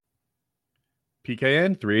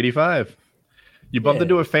PKN 385. You bumped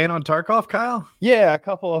into a fan on Tarkov, Kyle? Yeah, a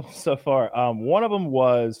couple of them so far. One of them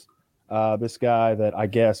was this guy that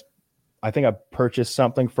I think I purchased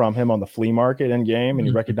something from him on the flea market in game, and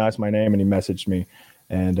he recognized my name and he messaged me,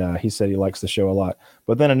 and he said he likes the show a lot.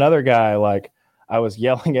 But then another guy, like I was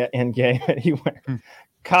yelling at in game, and he went,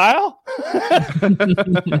 "Kyle,"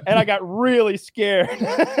 and I got really scared.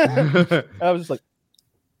 I was just like,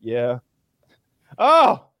 "Yeah,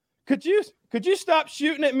 oh, could you stop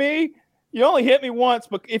shooting at me? You only hit me once,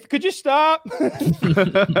 but could you stop?"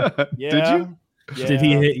 Yeah. Did you? Yeah. Did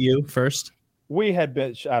he hit you first? We had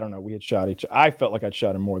been, I don't know, we had shot each other. I felt like I'd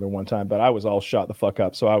shot him more than one time, but I was all shot the fuck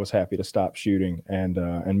up. So I was happy to stop shooting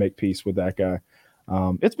and make peace with that guy.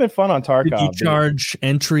 It's been fun on Tarkov. Did you charge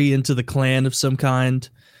entry into the clan of some kind?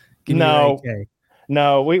 No,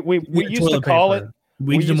 we used to call it.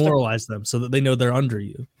 We demoralize them so that they know they're under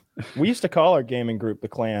you. We used to call our gaming group the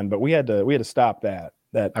clan, but we had to stop that.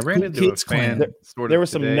 I ran into a fan there was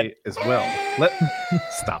some as well.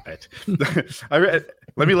 Stop it.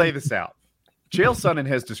 Let me lay this out. Jail Sonnen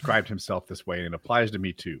has described himself this way, and it applies to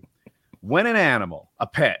me too. When an animal, a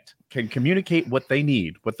pet, can communicate what they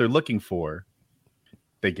need, what they're looking for,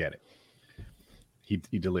 they get it.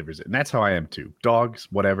 He delivers it. And that's how I am too. Dogs,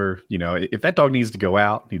 whatever, if that dog needs to go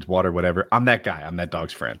out, needs water, whatever, I'm that guy. I'm that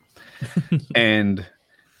dog's friend. And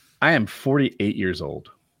I am 48 years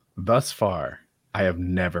old. Thus far, I have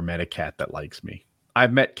never met a cat that likes me.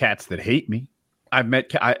 I've met cats that hate me. I've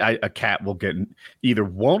met a cat will either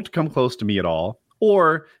won't come close to me at all,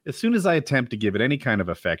 or as soon as I attempt to give it any kind of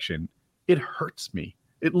affection, it hurts me.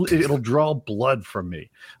 It'll draw blood from me.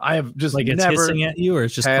 I have just like it's hissing at you, or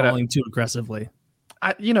it's just calling too aggressively.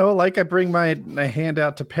 I bring my hand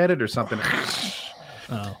out to pet it or something.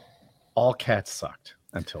 Oh, all cats sucked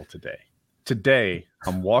until today. Today,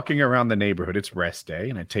 I'm walking around the neighborhood. It's rest day,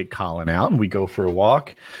 and I take Colin out, and we go for a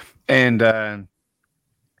walk. And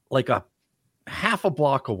like a half a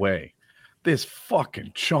block away, this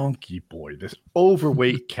fucking chunky boy, this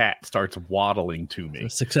overweight cat starts waddling to me. A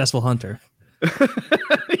successful hunter.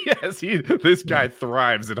 Yes, this guy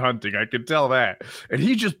thrives at hunting. I can tell that. And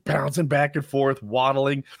he's just bouncing back and forth,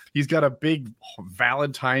 waddling. He's got a big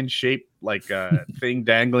Valentine-shaped thing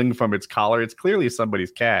dangling from its collar. It's clearly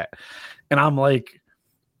somebody's cat. And I'm like,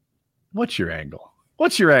 what's your angle?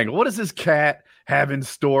 What does this cat have in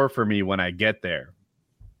store for me when I get there?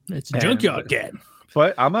 It's a junkyard cat.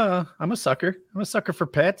 But I'm a sucker. I'm a sucker for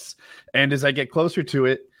pets. And as I get closer to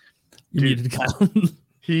it,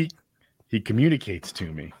 he communicates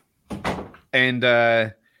to me. And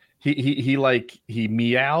he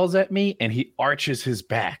meows at me and he arches his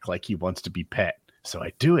back like he wants to be pet. So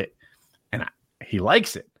I do it. And he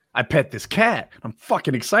likes it. I pet this cat. I'm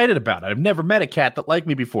fucking excited about it. I've never met a cat that liked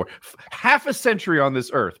me before. Half a century on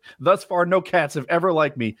this earth. Thus far, no cats have ever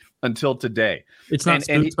liked me until today. It's not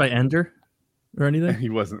spooked by Ender or anything? He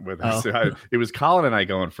wasn't with us. Oh. It was Colin and I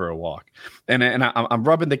going for a walk. And I'm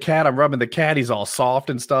rubbing the cat. He's all soft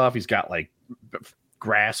and stuff. He's got like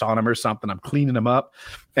grass on him or something. I'm cleaning him up.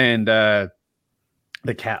 And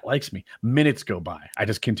the cat likes me. Minutes go by. I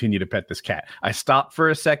just continue to pet this cat. I stop for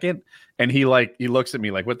a second and he looks at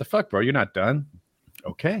me like, what the fuck, bro? You're not done?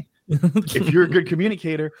 Okay. If you're a good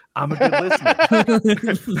communicator, I'm a good listener.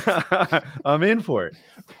 I'm in for it.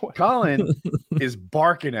 Colin is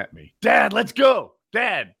barking at me. Dad, let's go.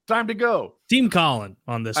 Dad, time to go. Team Colin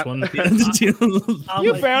on this one.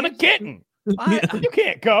 You found a kitten. You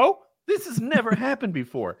can't go. This has never happened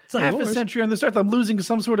before. Half a century on this earth, I'm losing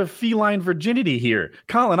some sort of feline virginity here.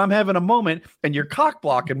 Colin, I'm having a moment, and you're cock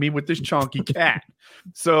blocking me with this chonky cat.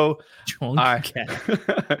 So I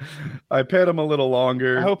pet him a little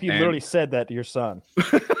longer. I hope you literally said that to your son.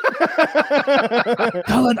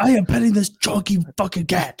 Colin, I am petting this chonky fucking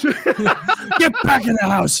cat. Get back in the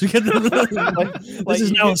house. This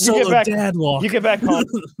is now a solo dad walk. You get back home.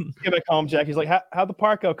 Jack. He's like, how'd the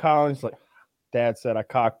park go, Colin? He's like, Dad said I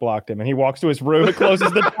cock blocked him, and he walks to his room and closes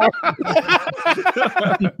the door.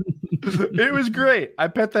 It was great. I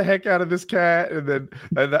pet the heck out of this cat, and then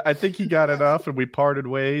I think he got enough, and we parted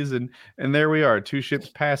ways, and there we are, two ships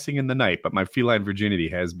passing in the night. But my feline virginity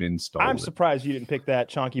has been stolen. I'm surprised you didn't pick that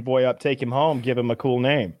chunky boy up, take him home, give him a cool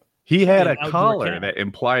name. He had a collar that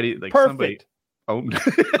implied like perfect.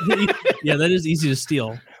 Yeah, that is easy to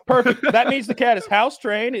steal. Perfect. That means the cat is house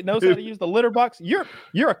trained. It knows how to use the litter box. You're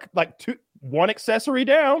one accessory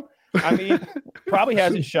down. I mean, probably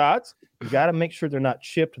has its shots. You got to make sure they're not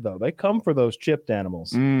chipped, though. They come for those chipped animals.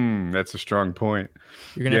 That's a strong point.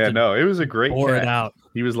 You're gonna have to it was a great cat. It out.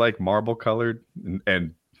 He was like marble colored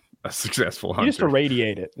and a successful hunter. You just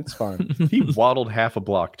irradiate it. It's fine. He waddled half a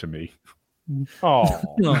block to me. Oh,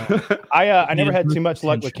 I never had too much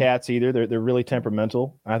luck with cats either. They're really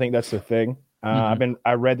temperamental. I think that's the thing.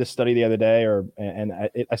 I read this study the other day,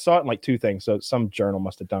 I saw it in like two things. So some journal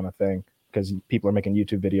must have done a thing because people are making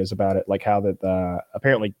YouTube videos about it, like how that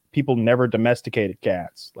apparently people never domesticated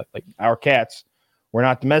cats. Like our cats were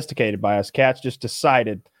not domesticated by us. Cats just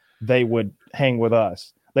decided they would hang with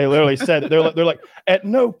us. They literally said they're like, at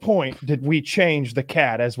no point did we change the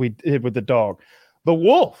cat as we did with the dog. The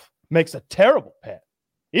wolf makes a terrible pet.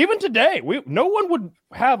 Even today, no one would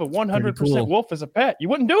have a 100% wolf as a pet. You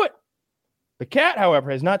wouldn't do it. The cat, however,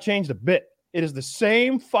 has not changed a bit. It is the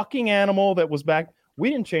same fucking animal that was back. We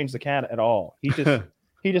didn't change the cat at all.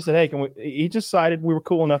 He just said, "Hey, can we?" He decided we were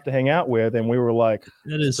cool enough to hang out with, and we were like,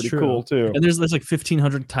 "That is pretty true. Cool too." And there's like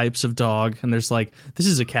 1,500 types of dog, and there's like, this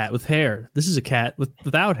is a cat with hair. This is a cat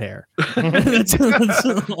without hair. that's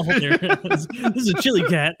all there is. This is a chilly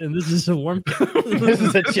cat, and this is a warm cat. This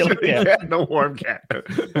is a chilly cat, no warm cat.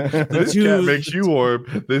 This cat makes you warm.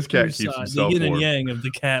 This cat keeps himself warm. The yin and yang of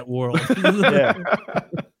the cat world.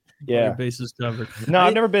 Yeah. Bases covered. No,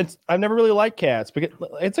 I've never really liked cats because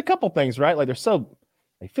it's a couple things, right? Like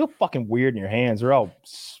they feel fucking weird in your hands. They're all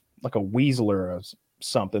like a weasel or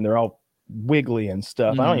something. They're all wiggly and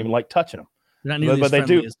stuff. I don't even like touching them. They're not nearly as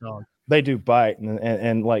friendly as dog. They do bite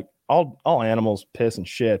and like all animals piss and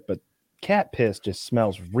shit, but cat piss just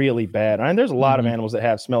smells really bad. I mean, there's a lot of animals that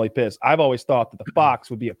have smelly piss. I've always thought that the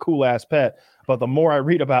fox would be a cool ass pet, but the more I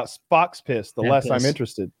read about fox piss, the less I'm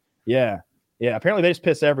interested. Yeah, apparently they just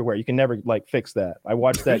piss everywhere. You can never like fix that. I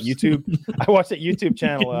watched that YouTube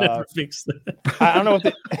channel. Never fix that. I don't know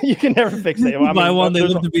what you can never fix it. Buy one, they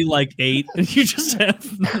live to be like 8, and you just have.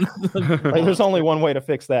 Like, there's only one way to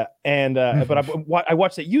fix that. And but I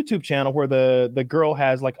watched that YouTube channel where the girl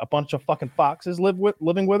has like a bunch of fucking foxes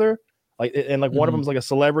living with her. Like and like one of them's like a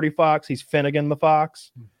celebrity fox. He's Finnegan the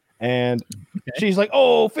fox, and she's like,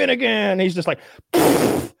 "Oh, Finnegan." He's just like.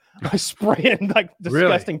 Spraying like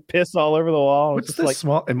disgusting piss all over the wall. What's this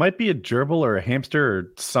small? It might be a gerbil or a hamster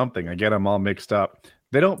or something. I get them all mixed up.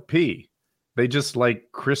 They don't pee. They just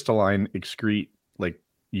like crystalline excrete like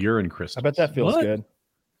urine crystals. I bet that feels good.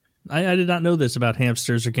 I did not know this about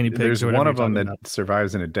hamsters or guinea pigs. There's one of them that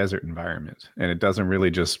survives in a desert environment, and it doesn't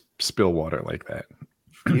really just spill water like that.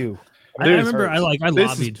 I remember I lobbied.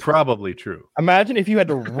 This is probably true. Imagine if you had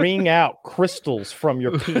to wring out crystals from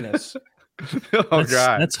your penis. God,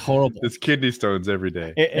 that's horrible. It's kidney stones every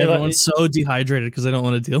day. Everyone's so dehydrated because they don't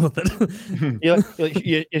want to deal with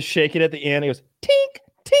it. you shake it at the end. It goes tink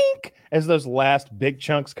tink as those last big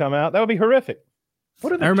chunks come out. That would be horrific.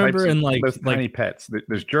 What are the types of those tiny pets?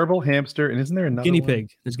 There's gerbil, hamster, and isn't there another guinea pig?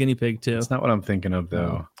 There's guinea pig too. That's not what I'm thinking of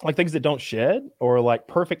though. Like things that don't shed, or like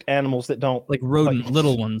perfect animals that don't like rodent,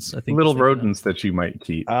 little ones. I think little rodents that you might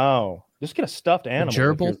keep. Oh, just get a stuffed animal.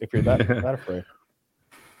 Gerbil, if you're that afraid.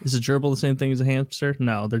 Is a gerbil the same thing as a hamster?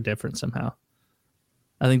 No, they're different somehow.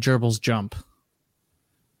 I think gerbils jump.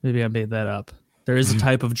 Maybe I made that up. There is a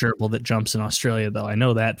type of gerbil that jumps in Australia, though. I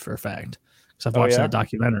know that for a fact because I've watched that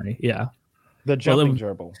documentary. Yeah, the jumping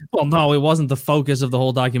gerbil. Well, no, it wasn't the focus of the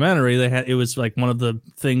whole documentary. It was like one of the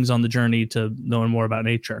things on the journey to knowing more about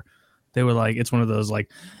nature. They were like, it's one of those like,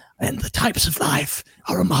 and the types of life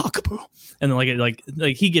are remarkable. And then like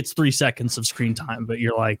he gets 3 seconds of screen time, but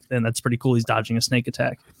you're like, then that's pretty cool. He's dodging a snake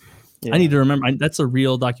attack. Yeah. I need to remember. That's a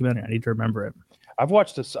real documentary. I need to remember it. I've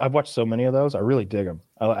watched so many of those. I really dig them.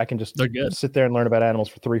 I can just sit there and learn about animals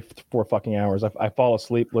for 3-4 fucking hours. I fall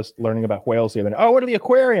asleep learning about whales the other day. Oh, I went to the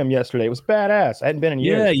aquarium yesterday. It was badass. I hadn't been in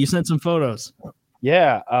years. Yeah, you sent some photos.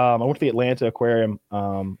 Yeah, I went to the Atlanta Aquarium.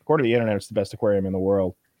 According to the internet, it's the best aquarium in the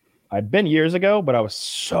world. I'd been years ago, but I was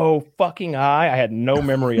so fucking high, I had no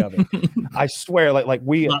memory of it. I swear,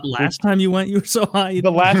 last time you went, you were so high. The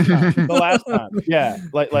last time, yeah,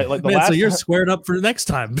 the last. So you're squared up for next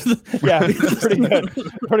time. Yeah, pretty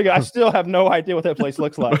good. I still have no idea what that place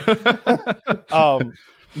looks like.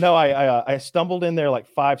 No, I stumbled in there like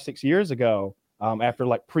 5-6 years ago, after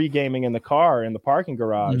like pre-gaming in the car in the parking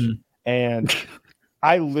garage, and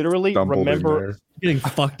I literally remember getting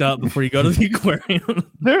fucked up before you go to the aquarium.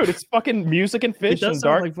 Dude, it's fucking music and fish and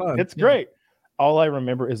dark. Like fun. It's great. All I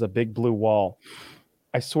remember is a big blue wall.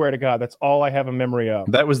 I swear to God, that's all I have a memory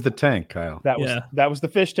of. That was the tank, Kyle. That was the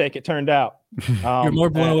fish tank, it turned out. You're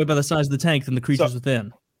more blown away by the size of the tank than the creatures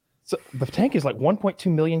within. So the tank is like 1.2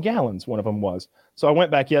 million gallons, one of them was. So I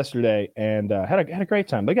went back yesterday and had a great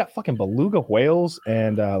time. They got fucking beluga whales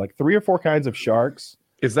and like 3 or 4 kinds of sharks.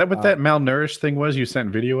 Is that what that malnourished thing was you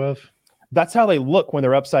sent video of? That's how they look when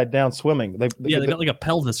they're upside down swimming. They got like a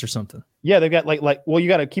pelvis or something. Yeah, they've got like well, you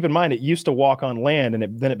got to keep in mind it used to walk on land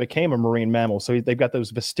and then it became a marine mammal. So they've got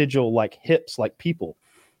those vestigial like hips, like people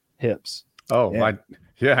hips. Oh,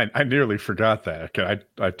 yeah. I nearly forgot that.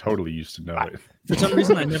 I totally used to know it. For some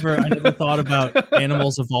reason, I never thought about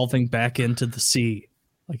animals evolving back into the sea.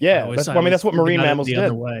 Like, that's what marine mammals did.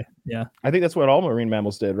 Other way. Yeah, I think that's what all marine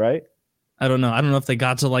mammals did, right? I don't know. I don't know if they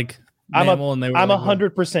got to like mammal and they were. I'm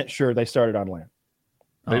 100% sure they started on land.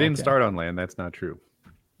 They didn't start on land. That's not true.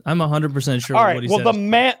 I'm 100% sure. All right. Well,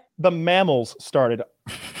 the mammals started.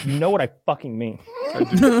 You know what I fucking mean.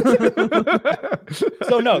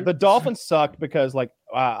 So no, the dolphins sucked because like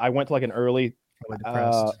I went to like an early.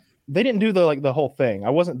 They didn't do the whole thing. I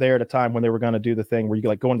wasn't there at a time when they were going to do the thing where you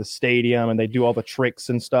like go into the stadium and they do all the tricks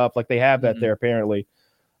and stuff. Like they have that there apparently.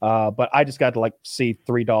 But I just got to like see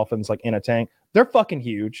 3 dolphins like in a tank. They're fucking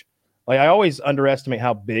huge. Like I always underestimate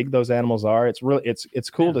how big those animals are. It's really it's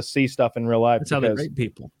cool to see stuff in real life. That's how they rate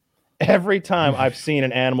people. Every time I've seen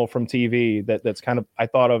an animal from TV that's kind of I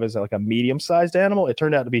thought of as like a medium-sized animal, it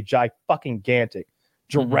turned out to be gigantic.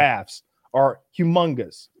 Giraffes are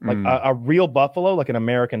humongous. Like a real buffalo, like an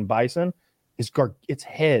American bison, its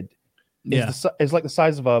head is like the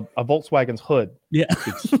size of a Volkswagen's hood. Yeah,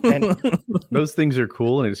 those things are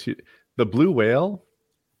cool. And the blue whale,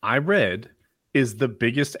 I read, is the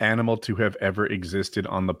biggest animal to have ever existed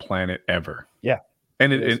on the planet ever. Yeah.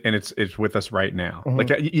 And it's with us right now. Like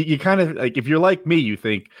you kind of like if you're like me, you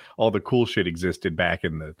think all the cool shit existed back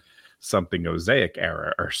in the something Mosaic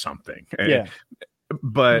era or something. Yeah.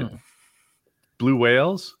 But blue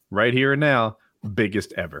whales right here and now,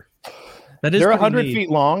 biggest ever. They're 100 feet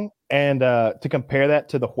long, and to compare that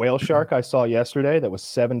to the whale shark I saw yesterday, that was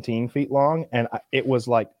 17 feet long, and it was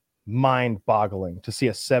like mind-boggling to see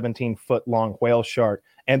a 17-foot long whale shark.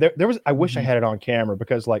 And there was I wish I had it on camera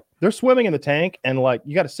because like they're swimming in the tank and like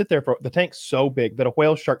you got to sit there for the tank's so big that a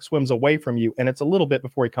whale shark swims away from you and it's a little bit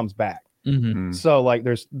before he comes back. So like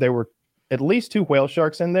there were at least 2 whale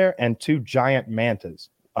sharks in there and 2 giant mantas.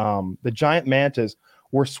 The giant mantas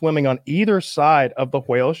were swimming on either side of the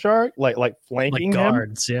whale shark, like flanking like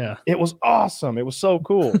guards, him. Yeah, it was awesome. It was so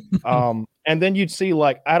cool. And then you'd see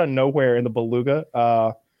like out of nowhere in the beluga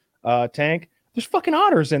tank, there's fucking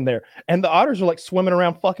otters in there, and the otters are like swimming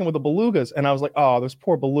around fucking with the belugas. And I was like, oh, those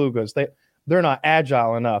poor belugas. They're not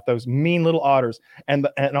agile enough. Those mean little otters. And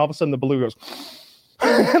all of a sudden the beluga goes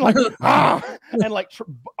and like and like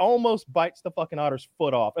almost bites the fucking otter's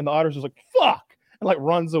foot off, and the otter's just like fuck and like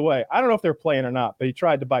runs away. I don't know if they're playing or not, but he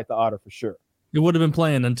tried to bite the otter for sure. It would have been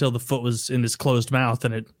playing until the foot was in his closed mouth,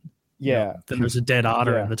 and then there's a dead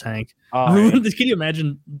otter in the tank. Can you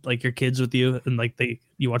imagine like your kids with you and like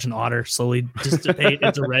you watch an otter slowly dissipate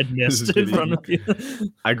into red mist in front of you?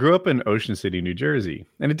 I grew up in Ocean City, New Jersey,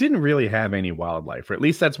 and it didn't really have any wildlife, or at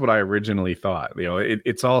least that's what I originally thought. You know,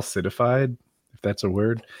 it's all citified, if that's a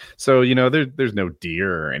word. So, you know, there's no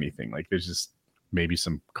deer or anything. Like there's just maybe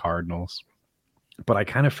some cardinals. But I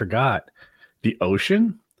kind of forgot the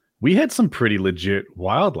ocean. We had some pretty legit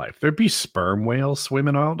wildlife. There'd be sperm whales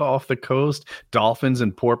swimming out off the coast, dolphins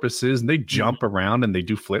and porpoises, and they jump around and they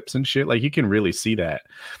do flips and shit. Like you can really see that.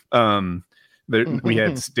 We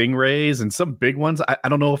had stingrays and some big ones. I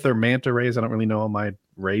don't know if they're manta rays. I don't really know my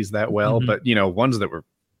rays that well, but you know, ones that were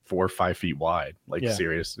 4 or 5 feet wide, like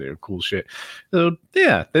serious, cool shit. So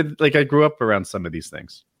yeah, like I grew up around some of these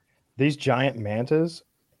things. These giant mantas.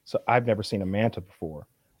 So I've never seen a manta before.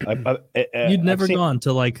 You'd never gone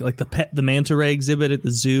to like the manta ray exhibit at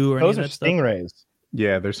the zoo or those any are of that stingrays. Stuff?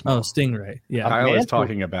 Yeah, they're small. Oh, stingray. Yeah, Kyle is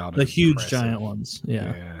talking about the huge giant ones.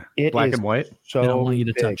 Yeah. Black and white. So they don't want you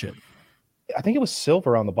to touch it. I think it was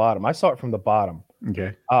silver on the bottom. I saw it from the bottom.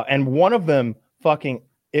 Okay. And one of them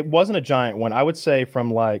it wasn't a giant one. I would say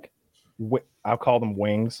from like I'll call them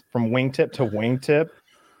wings, from wingtip to wingtip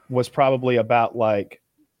was probably about like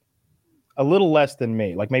a little less than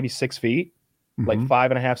me, like maybe 6 feet, like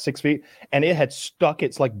 5.5, 6 feet. And it had stuck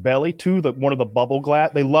its like belly to one of the bubble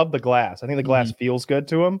glass. They love the glass. I think the glass feels good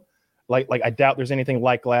to them. Like I doubt there's anything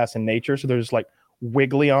like glass in nature. So they're just like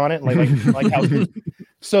wiggly on it. Like how,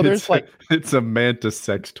 so there's it's a manta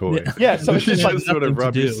sex toy. Yeah. So it's just like sort of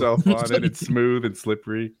rub yourself on it. It's smooth and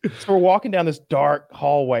slippery. So we're walking down this dark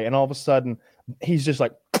hallway and all of a sudden he's just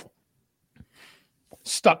like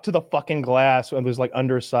stuck to the fucking glass, and there's like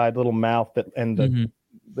underside little mouth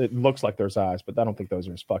it looks like there's eyes, but I don't think those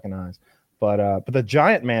are his fucking eyes. But the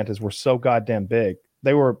giant mantas were so goddamn big.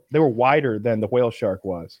 They were wider than the whale shark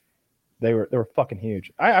was. They were fucking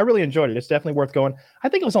huge. I really enjoyed it. It's definitely worth going. I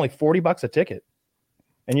think it was only $40 a ticket,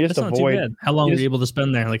 and you just That's avoid. Not too bad. How long were you able to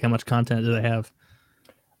spend there? Like how much content do they have?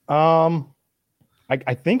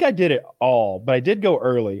 I think I did it all, but I did go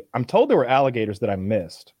early. I'm told there were alligators that I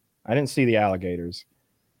missed. I didn't see the alligators.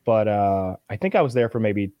 But I think I was there for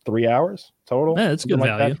maybe 3 hours total. Yeah, that's good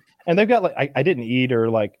value. And they've got like I didn't eat or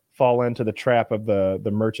like fall into the trap of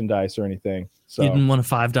the merchandise or anything. So you didn't want a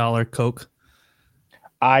 $5 Coke?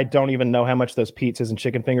 I don't even know how much those pizzas and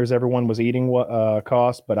chicken fingers everyone was eating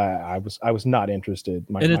cost, but I was not interested.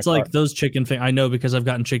 It's like those chicken fingers. I know because I've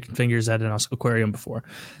gotten chicken fingers at an aquarium before.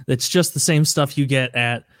 It's just the same stuff you get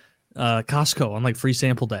at Costco on like free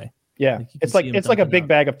sample day. Yeah, it's like a big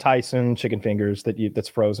bag of Tyson chicken fingers that's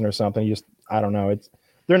frozen or something. You just, I don't know.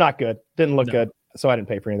 They're not good. Didn't look good, so I didn't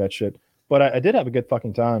pay for any of that shit. But I did have a good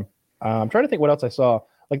fucking time. I'm trying to think what else I saw.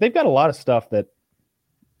 Like they've got a lot of stuff that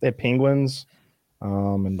they have penguins.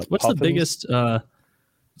 And like what's puffins.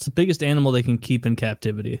 the biggest animal they can keep in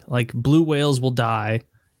captivity? Like blue whales will die.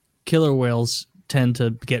 Killer whales tend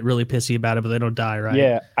to get really pissy about it, but they don't die, right?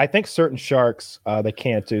 Yeah, I think certain sharks they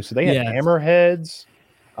can't do. So they had hammerheads.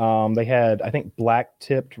 They had, I think,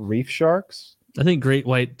 black-tipped reef sharks. I think great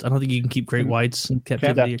white. I don't think you can keep great whites in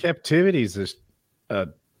captivity. Captivity is a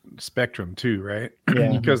spectrum too, right?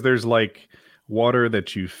 Yeah, because there's like water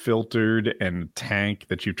that you filtered and tank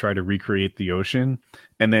that you try to recreate the ocean,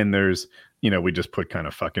 and then there's, we just put kind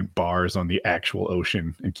of fucking bars on the actual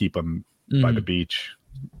ocean and keep them by the beach.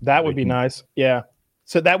 That would be nice. Yeah,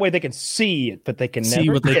 so that way they can see it, but they can see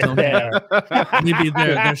never what they get don't there. Maybe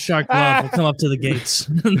their shark love will come up to the gates.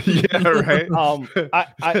 Yeah, right.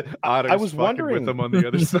 I was wondering with them on the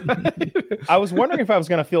other side. I was wondering if I was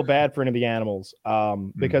going to feel bad for any of the animals,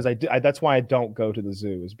 because that's why I don't go to the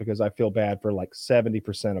zoo, is because I feel bad for like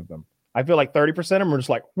 70% of them. I feel like 30% of them are just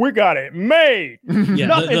like, we got it made. Yeah,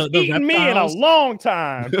 nothing's eaten me in a long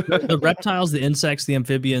time. The reptiles, the insects, the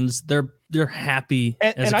amphibians, they're happy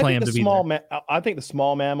as a clam to be there. I think the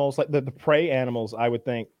small mammals, like the prey animals, I would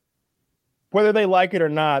think, whether they like it or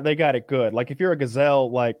not, they got it good. Like if you're a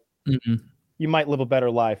gazelle, like you might live a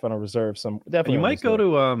better life on a reserve. Definitely, you might go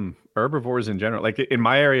to herbivores in general. Like in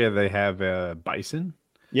my area, they have bison.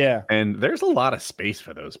 Yeah, and there's a lot of space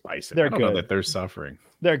for those bison. I don't know that they're suffering.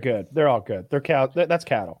 They're good. They're all good. They're cow. That's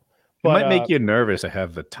cattle. But, it might make you nervous to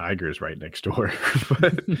have the tigers right next door.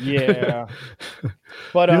 Yeah,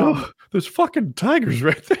 but there's fucking tigers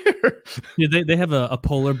right there. Yeah, they have a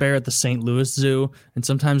polar bear at the St. Louis Zoo, and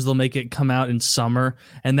sometimes they'll make it come out in summer,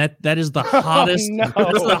 and that is the hottest. That's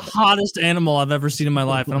the hottest animal I've ever seen in my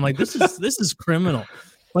life, and I'm like, this is criminal.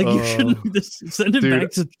 Like you shouldn't just send it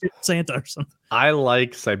back to Santa or something. I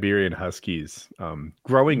like Siberian Huskies.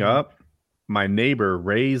 Growing up, my neighbor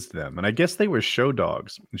raised them, and I guess they were show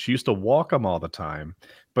dogs. And she used to walk them all the time,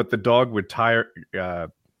 but the dog would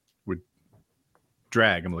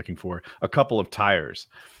drag. I'm looking for a couple of tires.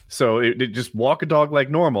 So it just walk a dog like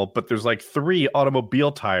normal, but there's like 3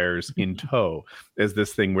 automobile tires in tow as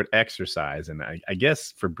this thing would exercise. And I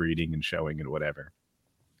guess for breeding and showing and whatever.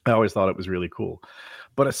 I always thought it was really cool.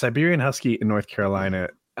 But a Siberian Husky in North Carolina,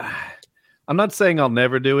 I'm not saying I'll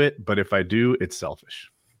never do it, but if I do, it's selfish.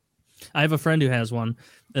 I have a friend who has one,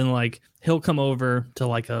 and like he'll come over to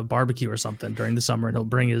like a barbecue or something during the summer, and he'll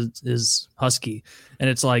bring his Husky, and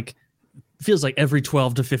it's like feels like every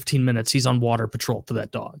 12 to 15 minutes he's on water patrol for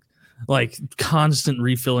that dog. Like constant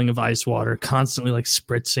refilling of ice water, constantly like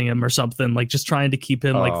spritzing him or something, like just trying to keep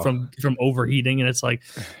him like from overheating. And it's like,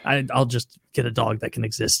 I'll just get a dog that can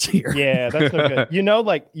exist here. Yeah, that's no good.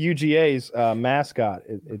 Like UGA's mascot,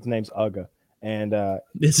 its name's Uga. And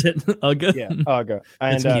is it Uga? Yeah, Uga.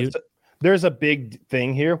 And so there's a big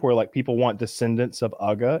thing here where like people want descendants of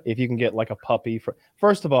Uga. If you can get like a puppy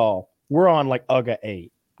first of all, we're on like Uga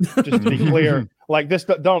 8. Just to be clear, like this,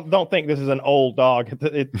 don't think this is an old dog.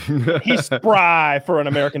 He's spry for an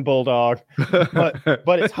American bulldog, but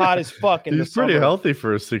it's hot as fuck in the summer. He's pretty healthy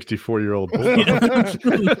for a 64-year-old bulldog.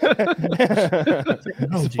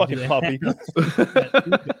 He's a fucking puppy.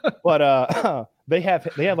 But they have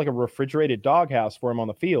like a refrigerated doghouse for him on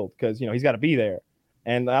the field because he's got to be there.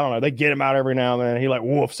 And I don't know, they get him out every now and then. He like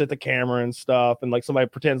woofs at the camera and stuff, and like somebody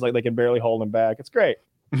pretends like they can barely hold him back. It's great.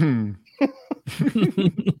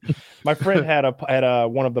 My friend had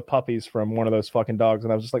one of the puppies from one of those fucking dogs,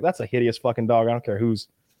 and I was just like, that's a hideous fucking dog. I don't care whose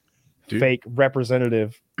fake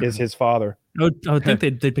representative is his father. I would think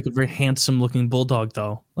they'd pick a very handsome looking bulldog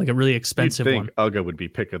though, like a really expensive one. Uga would be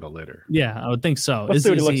pick of the litter. Yeah, I would think so. Let's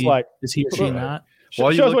see what he looks like. Is he or she not? Show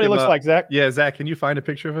us what he looks like, Zach. Yeah, Zach, can you find a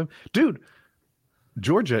picture of him? Dude,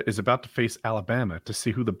 Georgia is about to face Alabama to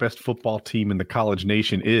see who the best football team in the college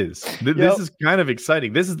nation is. This is kind of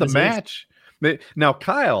exciting. This is the match. Now,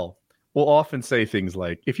 Kyle will often say things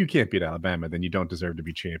like, if you can't beat Alabama, then you don't deserve to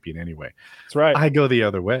be champion anyway. That's right. I go the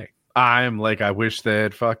other way. I'm like, I wish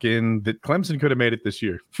that Clemson could have made it this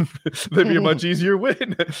year. That'd be a much easier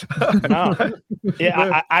win. No.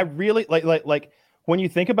 Yeah, I really like when you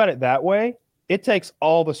think about it that way, it takes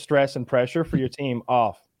all the stress and pressure for your team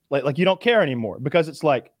off. Like you don't care anymore because it's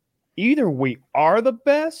like either we are the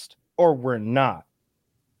best or we're not.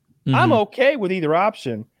 Mm-hmm. I'm okay with either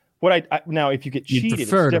option. What I now, if you get cheated,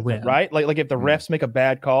 it's different, right? Like if the refs make a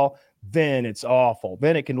bad call, then it's awful.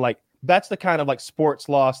 Then it can that's the kind of like sports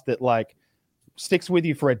loss that like sticks with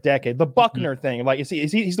you for a decade. The Buckner thing, like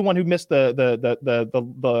he's the one who missed the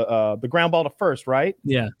ground ball to first, right?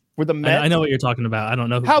 Yeah. With the Mets. I know what you're talking about. I don't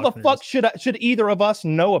know how the fuck should either of us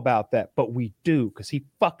know about that, but we do because he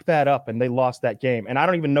fucked that up and they lost that game. And I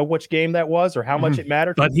don't even know which game that was or how much it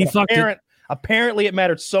mattered. But he fucked it. Apparently, it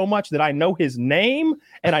mattered so much that I know his name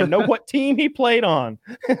and I know what team he played on.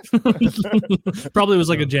 Probably was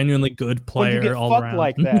like a genuinely good player. When you get all fucked around.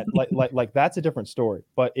 like that, like that's a different story.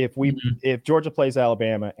 But if Georgia plays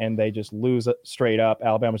Alabama and they just lose straight up,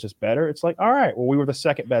 Alabama's just better. It's like, all right, well, we were the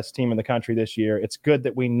second best team in the country this year. It's good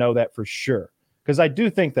that we know that for sure. Because I do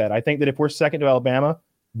think that. I think that if we're second to Alabama,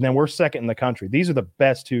 then we're second in the country. These are the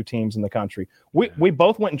best two teams in the country. We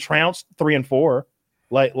both went and trounced 3 and 4.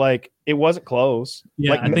 Like it wasn't close.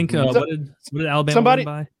 Yeah, I think what did Alabama win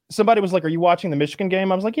by? Somebody was like, "Are you watching the Michigan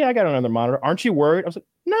game?" I was like, "Yeah, I got another monitor." Aren't you worried? I was like,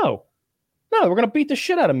 "No, we're gonna beat the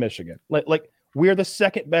shit out of Michigan. Like we're the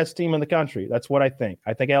second best team in the country. That's what I think.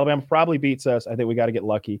 I think Alabama probably beats us. I think we got to get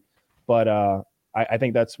lucky, but I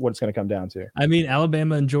think that's what it's gonna come down to." I mean,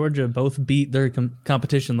 Alabama and Georgia both beat their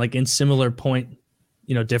competition like in similar point,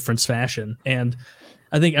 difference fashion, and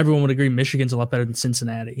I think everyone would agree Michigan's a lot better than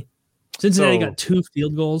Cincinnati. Cincinnati got 2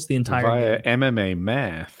 field goals the entire game. MMA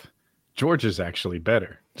math, Georgia's actually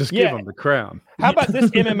better. Just give them the crown. How about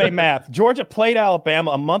this MMA math? Georgia played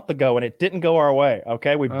Alabama a month ago, and it didn't go our way,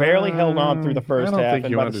 okay? We barely held on through the first half. I don't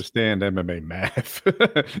think you understand MMA math.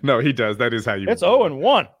 No, he does. That is how you... It's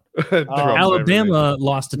 0-1. Alabama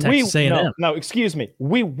lost to Texas A&M. No, excuse me.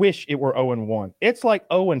 We wish it were 0-1. It's like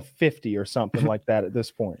 0-50 or something like that at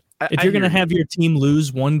this point. If you're going to have your team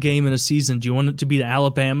lose one game in a season, do you want it to be to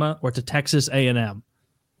Alabama or to Texas A&M?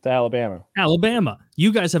 To Alabama. Alabama.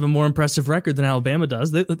 You guys have a more impressive record than Alabama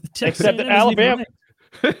does. Except that Alabama.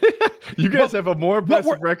 You guys have a more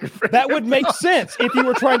impressive record. That would make sense if you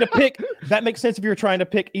were trying to pick. That makes sense if you were trying to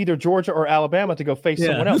pick either Georgia or Alabama to go face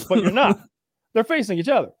someone else, but you're not. They're facing each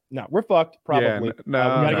other. No, we're fucked, probably. Yeah, we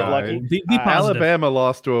got to get lucky. Be Alabama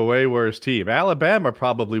lost to a way worse team. Alabama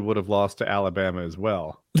probably would have lost to Alabama as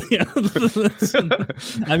well. Yeah.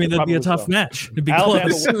 I mean, that'd be a tough match. It'd be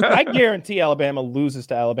close. I guarantee Alabama loses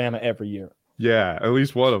to Alabama every year. Yeah, at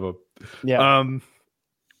least one of them. Yeah.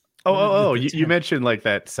 You mentioned like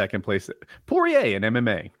that second place. Poirier in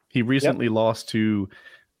MMA. He recently lost to,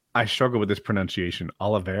 I struggle with this pronunciation,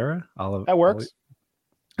 Oliveira? That works.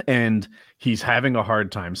 And he's having a hard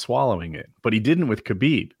time swallowing it, but he didn't with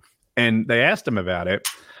Khabib. And they asked him about it,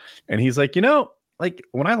 and he's like,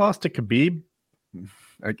 when I lost to Khabib,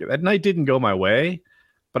 that night didn't go my way,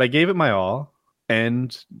 but I gave it my all,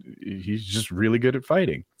 and he's just really good at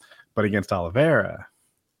fighting. But against Oliveira,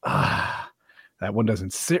 that one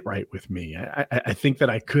doesn't sit right with me. I think that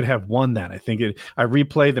I could have won that. I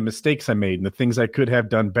replay the mistakes I made and the things I could have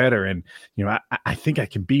done better, and I think I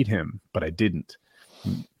can beat him, but I didn't.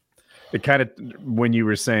 It kind of, when you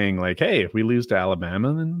were saying like, hey, if we lose to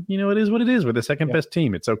Alabama, then it is what it is. We're the second best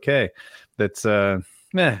team. It's okay. That's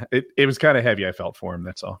it was kind of heavy. I felt for him.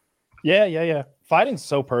 That's all. Yeah. Fighting's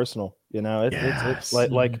so personal. It's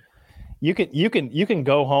like you can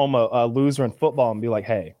go home a loser in football and be like,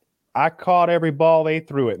 hey, I caught every ball they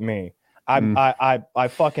threw at me. I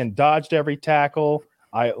fucking dodged every tackle.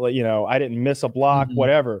 I didn't miss a block,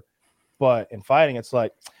 whatever. But in fighting, it's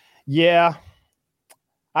like, yeah,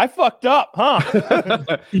 I fucked up, huh?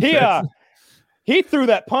 He threw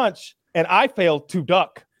that punch and I failed to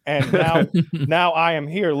duck. And now I am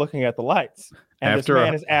here looking at the lights. And this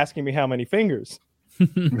man is asking me how many fingers.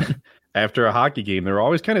 After a hockey game, there were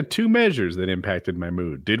always kind of 2 measures that impacted my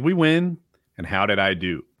mood. Did we win? And how did I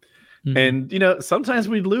do? And, sometimes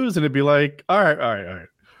we'd lose and it'd be like, all right.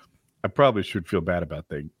 I probably should feel bad about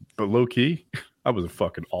that. But low key, I was a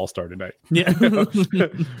fucking all-star tonight. Yeah.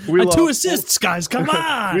 We lost 2 assists, guys. Come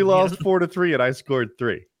on. We lost 4-3 and I scored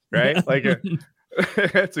 3, right? Like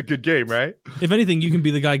that's a good game, right? If anything, you can be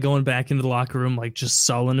the guy going back into the locker room, like just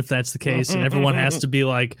sullen if that's the case. And everyone has to be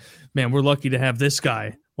like, man, we're lucky to have this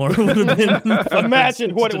guy. Or it would have been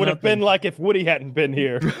imagine what it would have been like if Woody hadn't been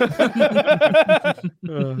here.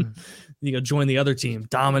 You go join the other team,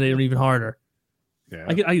 dominate them even harder. Yeah.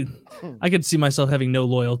 I could see myself having no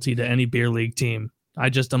loyalty to any beer league team.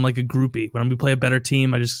 I'm like a groupie. When we play a better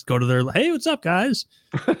team, I just go to their, hey, what's up, guys?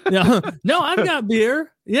 Yeah. No, I've got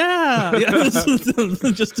beer. Yeah.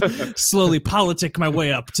 Just slowly politic my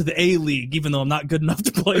way up to the A League, even though I'm not good enough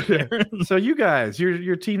to play there. So you guys,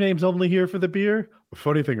 your team name's only here for the beer?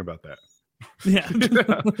 Funny thing about that. Yeah.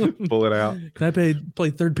 Pull it out. Can I play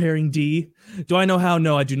third pairing D? Do I know how?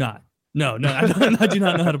 No, I do not. No, I do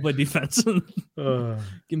not know how to play defense.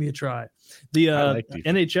 Give me a try. The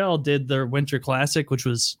NHL did their Winter Classic, which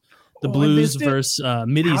was the Blues versus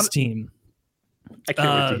Middy's team. I can't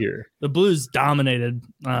wait to hear. The Blues dominated.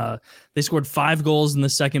 They scored 5 goals in the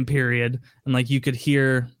second period, and like you could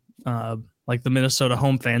hear like the Minnesota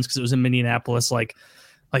home fans, because it was in Minneapolis, like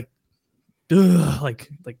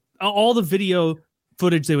all the video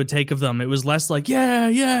footage they would take of them, it was less like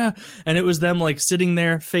yeah, and it was them like sitting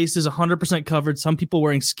there, faces 100% covered, some people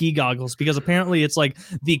wearing ski goggles, because apparently it's like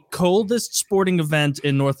the coldest sporting event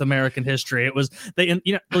in North American history. It was they'll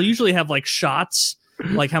usually have like shots,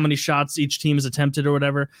 like how many shots each team has attempted or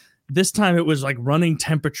whatever. This time it was like running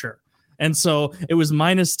temperature. And so it was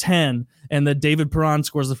 -10, and then David Perron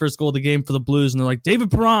scores the first goal of the game for the Blues, and they're like,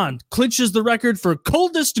 David Perron clinches the record for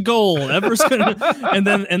coldest goal ever. and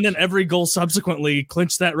then every goal subsequently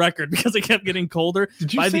clinched that record because it kept getting colder.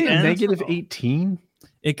 Did you say -18?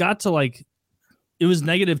 It got to like, it was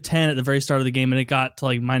 -10 at the very start of the game, and it got to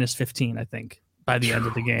like -15, I think, by the end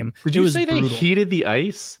of the game. Did you say brutal. They heated the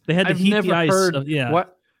ice? They had to heat the ice.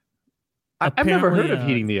 What? I've never heard of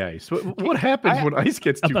heating the ice. What happens when ice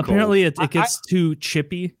gets too cold? Apparently, it gets too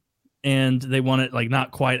chippy, and they want it like not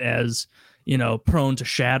quite as prone to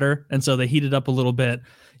shatter, and so they heat it up a little bit.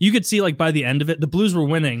 You could see like by the end of it, the Blues were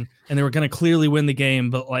winning, and they were going to clearly win the game.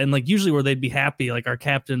 But usually where they'd be happy, like our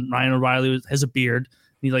captain Ryan O'Reilly has a beard.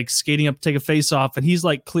 He's like skating up to take a face off, and he's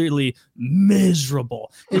like clearly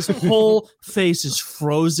miserable. His whole face is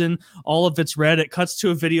frozen. All of it's red. It cuts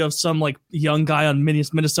to a video of some like young guy on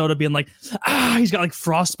Minnesota being like, he's got like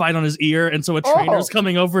frostbite on his ear. And so a trainer's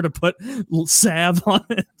coming over to put salve on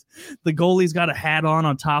it. The goalie's got a hat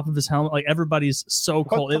on top of his helmet. Like everybody's so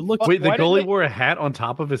cold. It looked. Wait, the goalie wore a hat on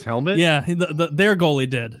top of his helmet? Yeah, their goalie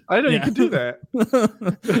did. I didn't know you could do that.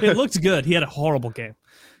 It looked good. He had a horrible game.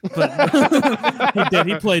 But he did.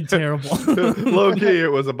 He played terrible. Low key,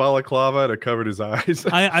 it was a balaclava and it covered his eyes.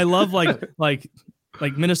 I love like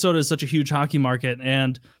Minnesota is such a huge hockey market,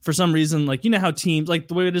 and for some reason, like how teams like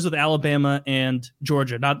the way it is with Alabama and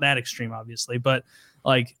Georgia, not that extreme, obviously, but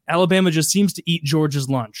like Alabama just seems to eat Georgia's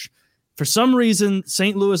lunch. For some reason,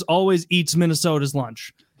 St. Louis always eats Minnesota's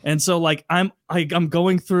lunch. And so like I'm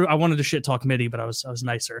going through, I wanted to shit talk Mitty, but I was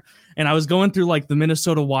nicer. And I was going through like the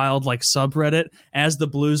Minnesota Wild like subreddit as the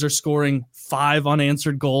Blues are scoring 5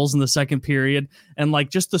 unanswered goals in the second period, and like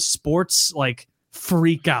just the sports like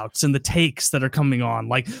freakouts and the takes that are coming on,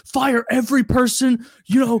 like fire every person,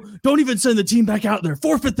 don't even send the team back out there,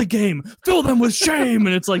 forfeit the game, fill them with shame.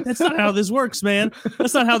 And it's like, that's not how this works, man.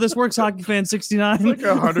 That's not how this works, Hockey Fan 69.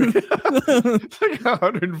 It's like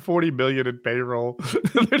 140 million in payroll.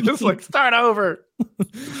 They're just like, start over.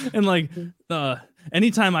 And like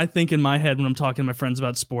anytime I think in my head when I'm talking to my friends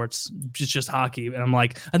about sports, it's just hockey, and I'm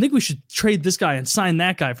like, I think we should trade this guy and sign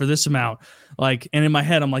that guy for this amount. Like, and in my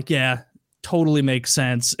head I'm like, yeah, totally makes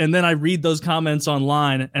sense. And then I read those comments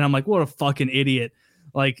online, and I'm like, what a fucking idiot.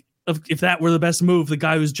 Like, if that were the best move, the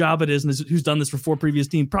guy whose job it is and who's done this for 4 previous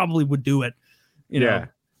teams probably would do it. You know,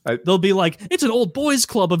 they'll be like, it's an old boys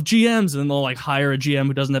club of GMs, and then they'll like hire a GM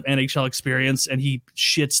who doesn't have NHL experience, and he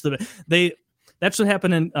shits that's what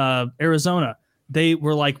happened in Arizona. They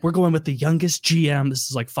were like, we're going with the youngest GM. This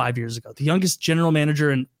is like 5 years ago. The youngest general manager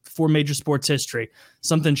in 4 major sports history,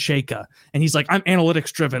 something Shaka. And he's like, I'm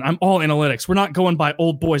analytics driven. I'm all analytics. We're not going by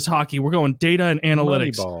old boys hockey. We're going data and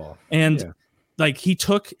analytics. Moneyball. And like he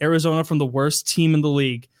took Arizona from the worst team in the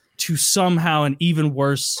league to somehow an even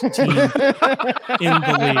worse team in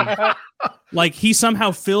the league. Like he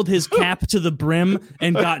somehow filled his cap to the brim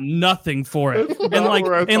and got nothing for it.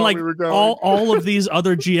 All of these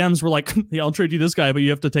other GMs were like, yeah, I'll trade you this guy, but you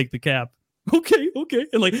have to take the cap. Okay.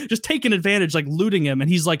 And like just taking advantage, like looting him. And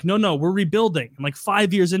he's like, no, we're rebuilding. And like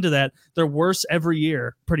 5 years into that, they're worse every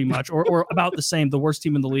year, pretty much, or about the same, the worst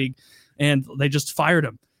team in the league. And they just fired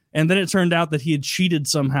him. And then it turned out that he had cheated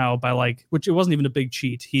somehow by like, which it wasn't even a big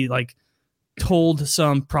cheat. He like told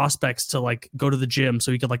some prospects to like go to the gym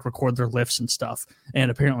so he could like record their lifts and stuff.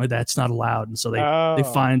 And apparently that's not allowed. And so they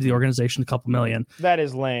fined the organization a couple million. That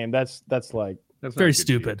is lame. That's very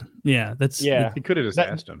stupid. Yeah. He could have just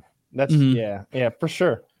asked him. That's yeah, for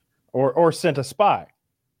sure. Or sent a spy.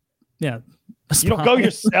 Yeah. You don't go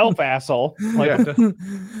yourself, asshole. Like,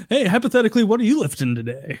 hey, hypothetically, what are you lifting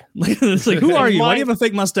today? It's like, who are you? Why do you have a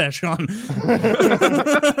fake mustache on?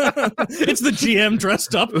 It's the GM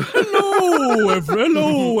dressed up. Hello,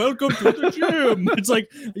 welcome to the gym. It's like,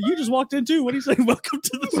 you just walked in too. What do you say? Welcome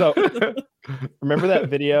to the So remember that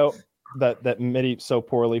video that Mitty so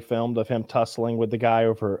poorly filmed of him tussling with the guy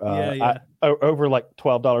over over like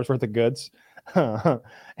 $12 worth of goods.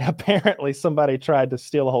 Apparently somebody tried to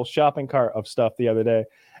steal a whole shopping cart of stuff the other day,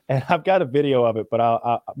 and I've got a video of it, but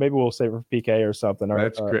I'll maybe we'll save it for PK or something.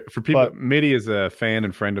 That's great for people. Mitty is a fan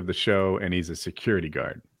and friend of the show, and he's a security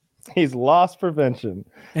guard. He's loss prevention.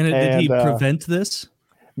 And did he prevent this?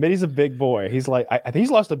 Mitty's a big boy. He's like, I think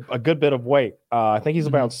he's lost a good bit of weight. I think he's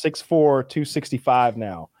around 6'4", 265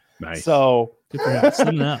 now. Nice. So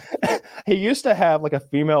he used to have like a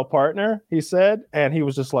female partner, he said, and he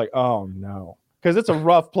was just like, oh no. Because it's a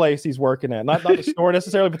rough place he's working at. Not the store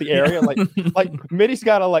necessarily, but the area. Like Mitty's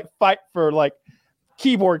got to like fight for like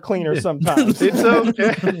keyboard cleaner sometimes. It's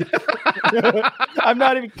okay. I'm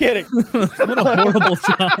not even kidding. What a horrible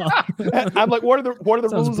job. I'm like, what are the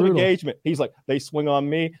rules of engagement? He's like, they swing on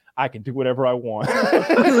me, I can do whatever I want.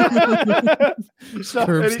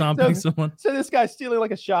 Curb stomping someone. So this guy's stealing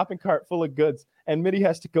like a shopping cart full of goods, and Mitty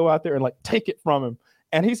has to go out there and like take it from him.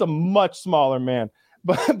 And he's a much smaller man,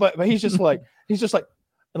 but he's just like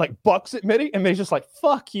bucks at Mitty, and Mitty's just like,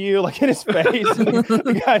 fuck you, like in his face.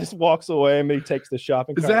 The guy just walks away, and Mitty takes the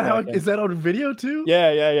shopping cart. Is that on video too?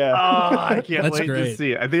 Yeah. Oh, I can't wait to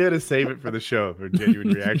see it. I think I had to save it for the show for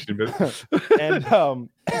genuine reaction. But and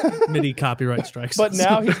Mitty copyright strikes. But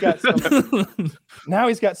now he's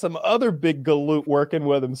got some other big galoot working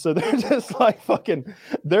with him. So they're just like fucking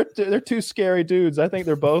they're two scary dudes. I think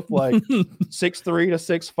they're both like 6'3" to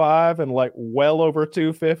 6'5" and like well over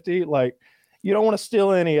 250. Like, you don't want to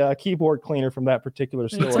steal any keyboard cleaner from that particular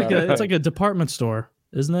store. It's like a department store,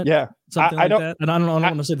 isn't it? Yeah, something like that. And I don't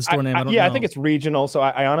want to say the store name. I don't know. I think it's regional, so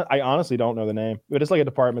I honestly don't know the name, but it's like a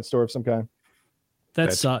department store of some kind.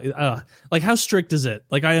 That's like, how strict is it?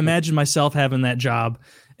 Like, I imagine myself having that job,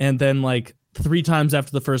 and then like 3 times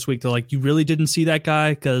after the first week, they're like, you really didn't see that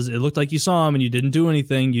guy because it looked like you saw him and you didn't do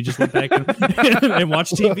anything. You just went back and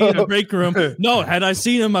watched TV in a break room. No, had I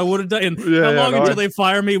seen him, I would have done. And how long until they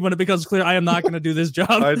fire me when it becomes clear I am not going to do this job?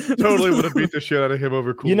 I totally would have beat the shit out of him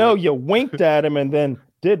over cool. You know, you winked at him and then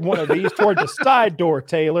did one of these towards the side door,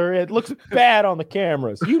 Taylor. It looks bad on the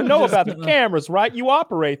cameras. You know about the cameras, right? You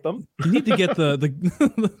operate them. You need to get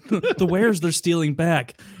the wares they're stealing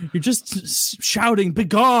back. You're just shouting,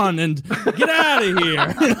 "Begone!" and get out of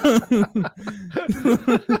here.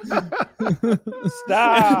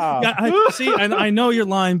 Stop. I know you're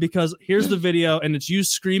lying because here's the video, and it's you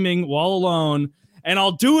screaming while alone. And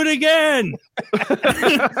I'll do it again.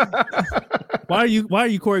 Why are you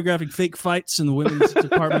choreographing fake fights in the women's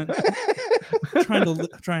department? trying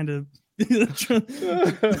to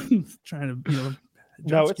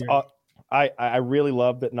No, it's I really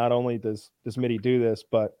love that. Not only does Mitty do this,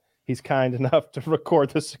 but he's kind enough to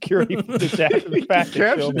record the security footage after the fact.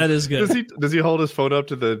 That is good. Does he hold his phone up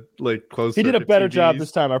to the closed? He did a better job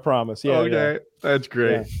this time, I promise. Yeah. Okay, that's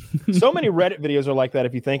great. Yeah. So many Reddit videos are like that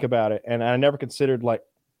if you think about it, and I never considered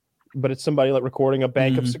but it's somebody like recording a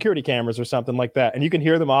bank of security cameras or something like that, and you can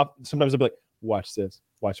hear them off. Sometimes they'll be like, "Watch this.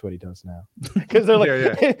 Watch what he does now," because they're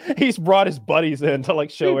like, he's brought his buddies in to like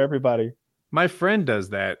show everybody. My friend does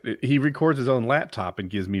that. He records his own laptop and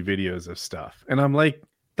gives me videos of stuff, and I'm like,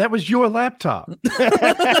 that was your laptop.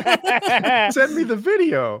 Send me the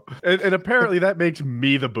video. And apparently that makes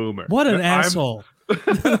me the boomer. What an asshole.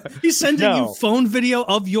 He's sending you phone video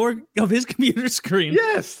of his computer screen.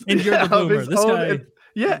 Yes. And you're the boomer. This guy.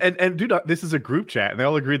 And dude, this is a group chat, and they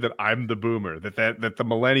all agreed that I'm the boomer. That the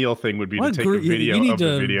millennial thing would be to take a video of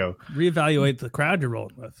the video. Reevaluate the crowd you're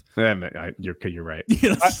rolling with. You're right.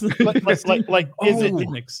 Yes.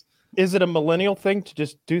 Is it a millennial thing to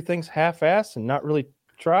just do things half-ass and not really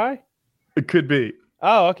try? It could be.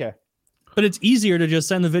 Oh, okay. But it's easier to just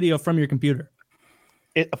send the video from your computer.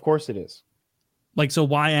 Of course it is. Like, so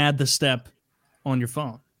why add the step on your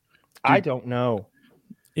phone? I don't know.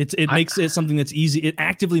 It makes it something that's easy. It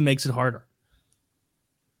actively makes it harder.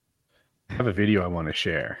 I have a video I want to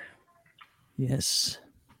share. Yes.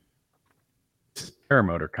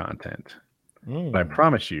 Paramotor content. But I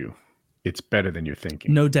promise you, it's better than you're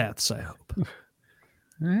thinking. No deaths, I hope.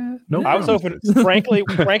 No, I was hoping.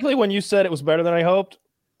 Frankly, when you said it was better than I hoped,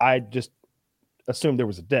 I just assumed there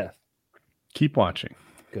was a death. Keep watching.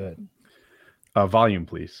 Good. Volume,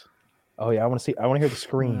 please. Oh yeah, I want to hear the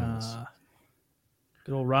screams.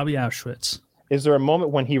 Good old Robbie Auschwitz. Is there a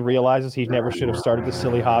moment when he realizes he never should have started this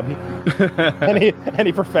silly hobby, and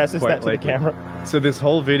he professes that to the camera? So this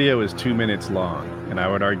whole video is 2 minutes long, and I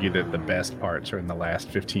would argue that the best parts are in the last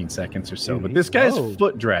 15 seconds or so. But this guy's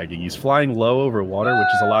foot dragging. He's flying low over water, which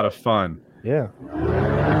is a lot of fun. Yeah.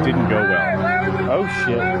 It didn't go well. Oh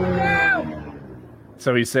shit.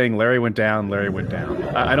 So he's saying Larry went down, Larry went down.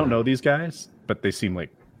 I don't know these guys, but they seem like,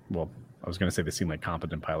 well, I was going to say they seem like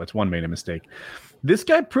competent pilots. One made a mistake. This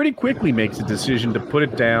guy pretty quickly makes a decision to put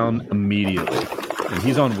it down immediately. And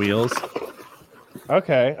he's on wheels.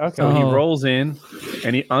 Okay. So he rolls in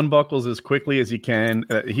and he unbuckles as quickly as he can.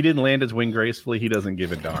 He didn't land his wing gracefully. He doesn't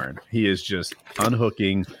give a darn. He is just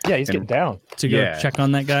unhooking. Yeah, he's getting down. To go check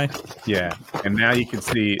on that guy? Yeah. And now you can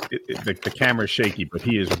see the camera's shaky, but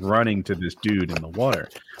he is running to this dude in the water.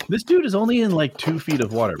 This dude is only in like 2 feet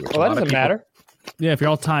of water. Well, that doesn't matter. Yeah, if you're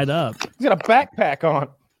all tied up. He's got a backpack on.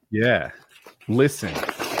 Yeah. Listen.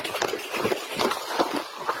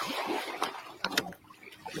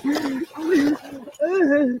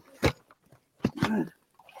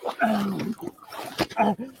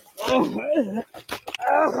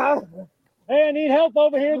 Hey, I need help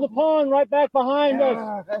over here in the pond right back behind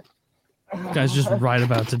us. Guy's just right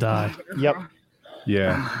about to die. Yep.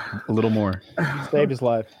 Yeah. A little more. Saved his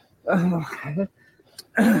life.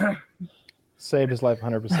 Saved his life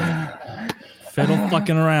 100%. Fiddle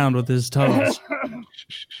fucking around with his toes.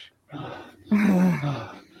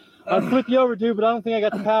 I'll flip you over, dude, but I don't think I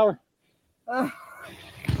got the power.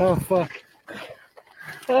 Oh, fuck.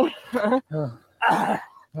 Dude,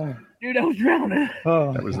 I was drowning.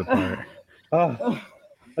 Oh, that was the part. I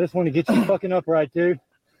just want to get you fucking upright, dude.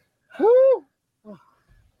 Woo!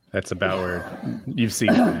 That's about where you've seen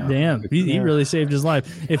it now. Damn, he really saved his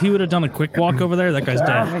life. If he would have done a quick walk over there, that guy's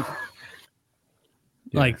dead.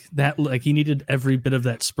 Like that, like he needed every bit of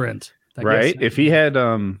that sprint. Right? If he had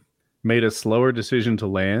made a slower decision to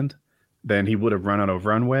land, then he would have run out of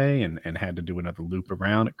runway and had to do another loop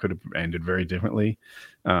around. It could have ended very differently.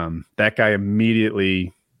 That guy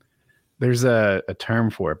immediately, there's a term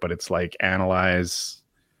for it, but it's like analyze,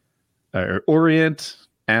 or orient,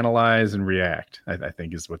 analyze, and react, I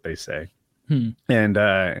think is what they say. And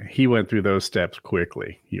he went through those steps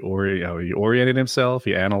quickly. He oriented himself,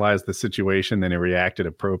 he analyzed the situation, then he reacted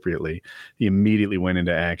appropriately. He immediately went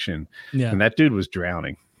into action. Yeah. And that dude was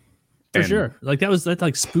drowning. For sure. Like that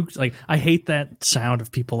like spooked. Like I hate that sound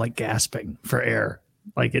of people like gasping for air.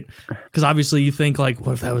 Like it, because obviously you think like,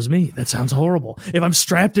 what if that was me? That sounds horrible. If I'm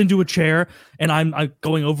strapped into a chair and I'm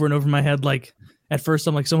going over and over in my head, like at first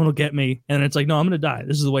I'm like, someone will get me. And it's like, no, I'm going to die.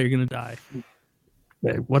 This is the way you're going to die.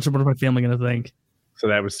 What are my family going to think? So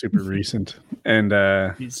that was super recent. And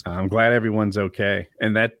I'm glad everyone's okay.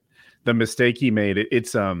 And that the mistake he made,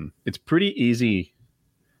 it's pretty easy.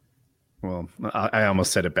 Well, I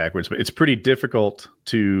almost said it backwards, but it's pretty difficult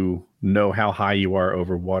to know how high you are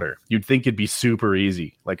over water. You'd think it'd be super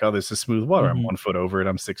easy. Like, oh, this is smooth water. I'm 1 foot over it.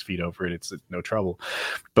 I'm 6 feet over it. It's no trouble.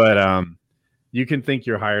 But you can think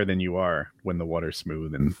you're higher than you are when the water's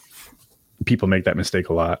smooth, and people make that mistake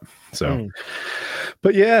a lot. So,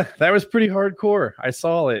 but yeah, that was pretty hardcore. I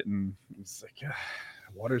saw it, and it's like,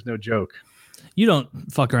 water's no joke. You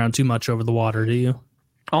don't fuck around too much over the water, do you?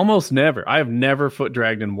 Almost never. I have never foot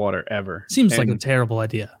dragged in water ever. Seems like a terrible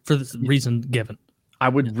idea for the reason given. I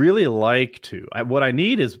would really like to. What I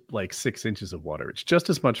need is like 6 inches of water. It's just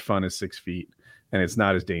as much fun as 6 feet, and it's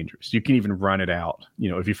not as dangerous. You can even run it out. You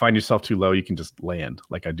know, if you find yourself too low, you can just land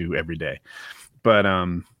like I do every day. But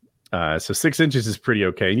so 6 inches is pretty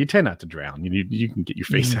okay, and you tend not to drown. You can get your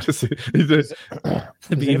face out of it. Does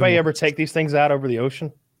anybody ever take these things out over the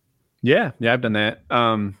ocean? Yeah, I've done that.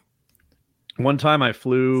 One time I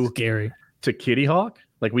flew to Kitty Hawk.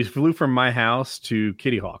 Like we flew from my house to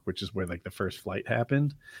Kitty Hawk, which is where like the first flight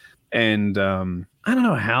happened. And I don't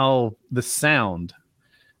know how the sound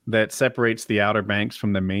that separates the Outer Banks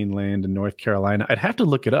from the mainland in North Carolina, I'd have to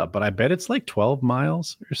look it up, but I bet it's like 12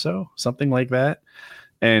 miles or so, something like that.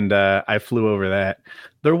 And I flew over that.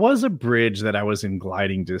 There was a bridge that I was in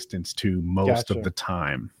gliding distance to most of the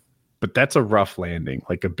time. But that's a rough landing,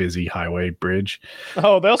 like a busy highway bridge.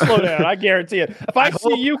 Oh, they'll slow down. I guarantee it. If I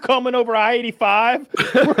see you coming over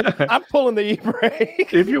I-85, I'm pulling the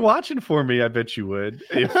e-brake. If you're watching for me, I bet you would.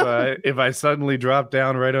 If I suddenly drop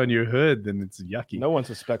down right on your hood, then it's yucky. No one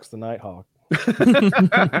suspects the Nighthawk.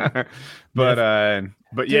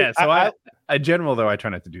 But yeah, so I general though, I try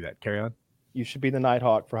not to do that. Carry on. You should be the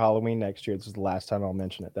Nighthawk for Halloween next year. This is the last time I'll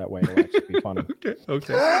mention it. That way it'll actually be funny.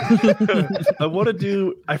 Okay. I want to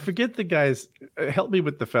do, I forget the guy's, help me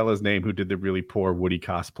with the fella's name who did the really poor Woody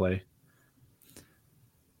cosplay.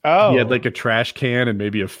 Oh. He had like a trash can and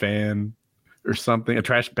maybe a fan or something, a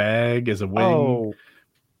trash bag as a wing.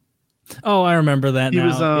 Oh, I remember that. He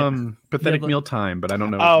was Pathetic Mealtime, but I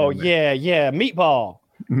don't know. Oh, yeah. Meatball.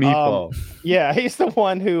 Yeah, he's the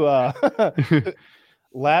one who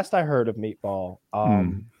last I heard of Meatball,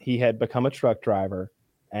 he had become a truck driver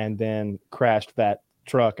and then crashed that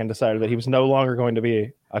truck and decided that he was no longer going to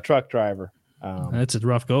be a truck driver. That's a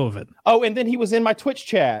rough go of it. Oh, and then he was in my Twitch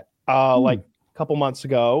chat like a couple months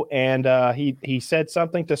ago, and he said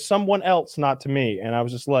something to someone else, not to me, and I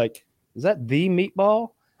was just like, "Is that the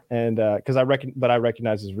Meatball?" And because I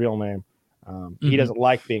recognize his real name. He doesn't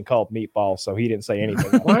like being called Meatball, so he didn't say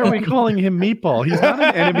anything. Why are we calling him Meatball? He's not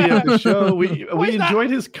an enemy of the show. We enjoyed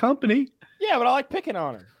his company. Yeah, but I like picking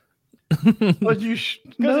on him. But you because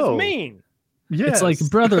it's mean. Yes. It's like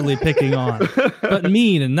brotherly picking on, but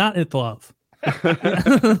mean and not with love.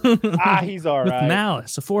 He's all right. With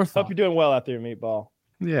malice, a forethought. Hope you're doing well out there, Meatball.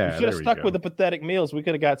 Yeah, you should have stuck with the pathetic meals. We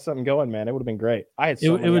could have got something going, man. It would have been great.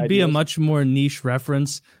 It would be a much more niche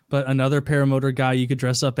reference, but another paramotor guy you could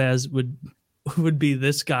dress up as would be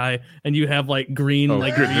this guy, and you have like green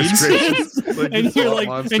reeds, and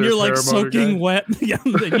you're like soaking wet. Yeah,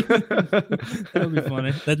 that would be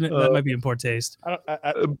funny. That might be in poor taste.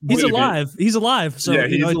 He's alive. He's alive. So yeah,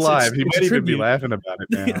 he's alive. He might even be laughing about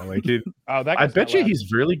it now. Yeah. Like, I bet you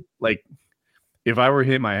he's really like. If I were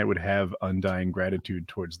him, I would have undying gratitude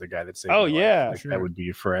towards the guy that saved my life. Like, sure. That would be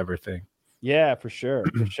a forever thing. Yeah, for sure.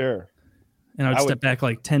 For sure. And I would step back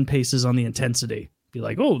like 10 paces on the intensity. Be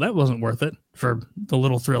like, oh, that wasn't worth it for the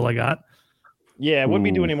little thrill I got. Yeah, I wouldn't be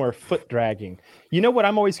doing any more foot dragging. You know what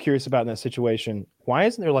I'm always curious about in that situation? Why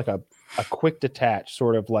isn't there like a quick detach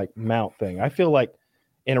sort of like mount thing? I feel like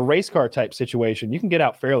in a race car type situation, you can get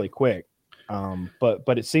out fairly quick.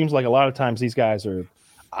 But it seems like a lot of times these guys are.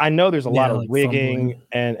 I know there's a lot of rigging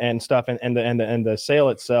and stuff, and the sail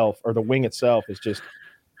itself or the wing itself is just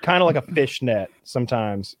kind of like a fishnet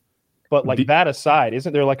sometimes. But like that aside,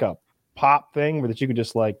 isn't there like a pop thing where that you could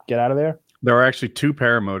just like get out of there? There are actually 2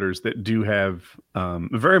 paramotors that do have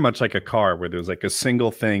very much like a car where there's like a single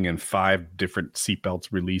thing and 5 different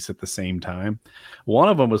seatbelts release at the same time. One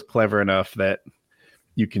of them was clever enough that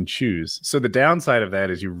you can choose. So the downside of that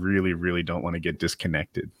is you really, really don't want to get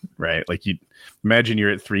disconnected, right? Like you imagine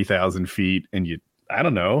you're at 3,000 feet and I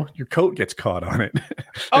don't know, your coat gets caught on it.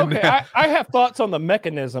 Okay, I have thoughts on the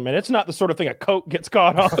mechanism, and it's not the sort of thing a coat gets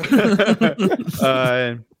caught on.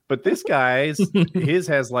 But this guy's, his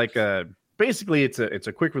has like basically it's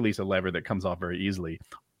a quick release, a lever that comes off very easily.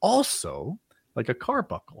 Also, like a car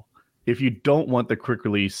buckle. If you don't want the quick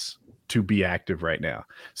release to be active right now.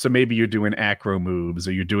 So maybe you're doing acro moves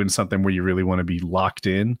or you're doing something where you really want to be locked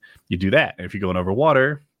in, you do that. And if you're going over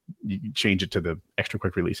water, you change it to the extra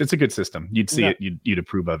quick release. It's a good system. You'd see it, you'd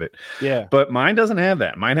approve of it. Yeah. But mine doesn't have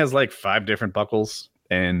that. Mine has like 5 different buckles.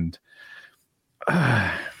 And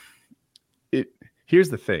here's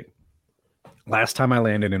the thing. Last time I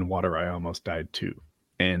landed in water, I almost died too.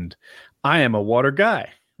 And I am a water guy.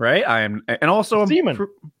 Right. I am. And also I'm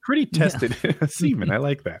pretty tested. Yeah. Seaman. I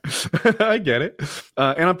like that. I get it.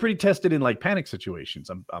 And I'm pretty tested in like panic situations.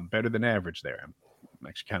 I'm better than average there. I'm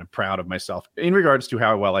actually kind of proud of myself in regards to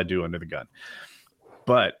how well I do under the gun.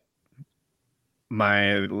 But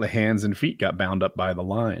my hands and feet got bound up by the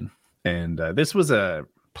line. And this was a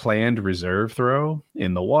planned reserve throw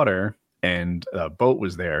in the water. And a boat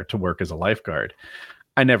was there to work as a lifeguard.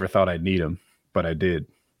 I never thought I'd need him, but I did.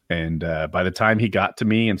 And by the time he got to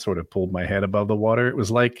me and sort of pulled my head above the water, it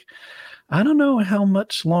was like, I don't know how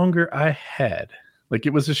much longer I had. Like it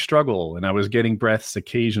was a struggle and I was getting breaths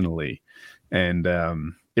occasionally and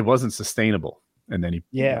it wasn't sustainable. And then he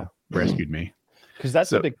rescued me. Because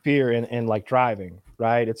that's a big fear in like driving,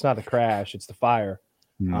 right? It's not the crash, it's the fire.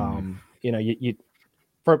 You know, you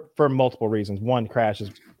for multiple reasons. One,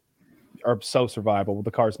 crashes are so survivable.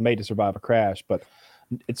 The car's made to survive a crash, but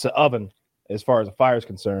it's an oven as far as a fire is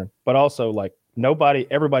concerned, but also like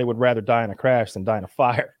everybody would rather die in a crash than die in a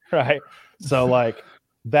fire, right? So like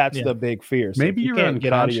that's the big fear. So maybe you're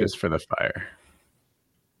unconscious for the fire.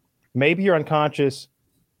 Maybe you're unconscious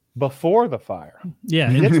before the fire.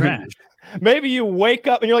 Yeah, in the crash. Maybe you wake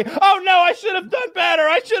up and you're like, oh no, I should have done better.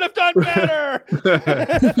 I should have done better.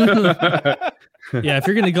 Yeah, if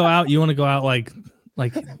you're gonna go out, you want to go out like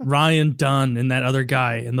Ryan Dunn and that other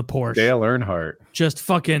guy in the Porsche. Dale Earnhardt. Just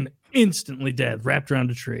fucking instantly dead, wrapped around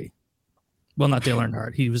a tree. Well, not Dale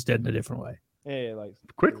Earnhardt. He was dead in a different way. Yeah, like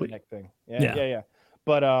quickly. Neck thing. Yeah.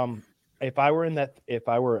 But if I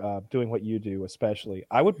were doing what you do, especially,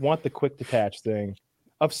 I would want the quick detach thing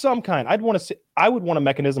of some kind. I would want a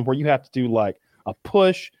mechanism where you have to do like a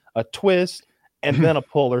push, a twist, and then a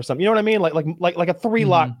pull or something. You know what I mean? Like a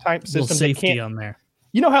 3-lock type system. Safety on there.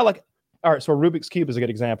 You know how like, all right, so a Rubik's Cube is a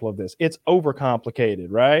good example of this. It's overcomplicated,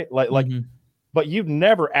 right? But you've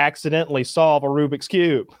never accidentally solved a Rubik's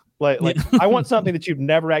Cube. Like I want something that you've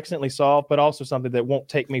never accidentally solved, but also something that won't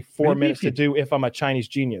take me 4 minutes to do if I'm a Chinese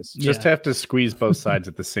genius. Just have to squeeze both sides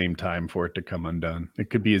at the same time for it to come undone.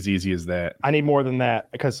 It could be as easy as that. I need more than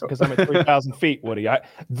that because I'm at 3,000 feet, Woody.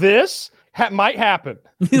 This might happen.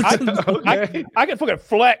 I could fucking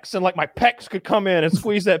flex and like my pecs could come in and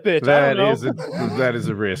squeeze that bitch. That is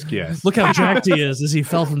a risk. Yes. Look how jacked he is as he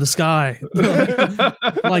fell from the sky.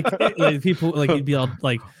 like people like he'd be all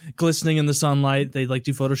like glistening in the sunlight. They like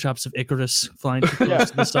do photoshops of Icarus flying to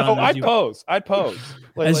the sun. Oh, I'd pose.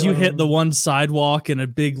 As you hit the one sidewalk in a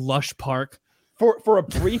big lush park. For a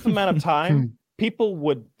brief amount of time, people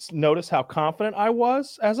would notice how confident I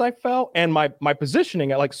was as I fell, and my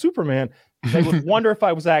positioning at like Superman. They would wonder if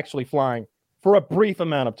I was actually flying for a brief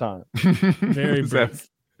amount of time. Very brief.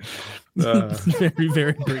 Very,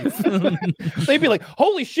 very brief. They'd be like,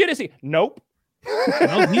 "Holy shit, is he?" Nope.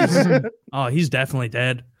 He's definitely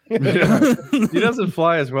dead. He doesn't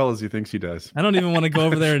fly as well as he thinks he does. I don't even want to go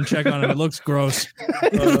over there and check on him. It looks gross.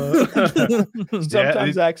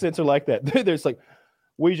 Sometimes accents are like that. There's like,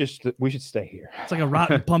 we should stay here. It's like a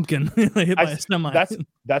rotten pumpkin hit by a semi.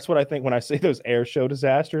 That's what I think when I see those air show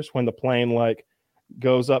disasters, when the plane like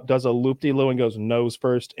goes up, does a loop-de-loo and goes nose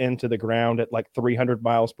first into the ground at like 300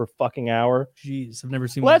 miles per fucking hour. Jeez, I've never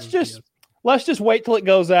seen. Let's just wait till it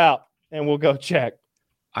goes out and we'll go check.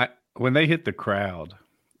 When they hit the crowd.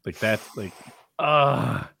 Like that's like,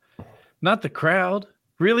 not the crowd.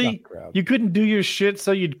 Really? The crowd. You couldn't do your shit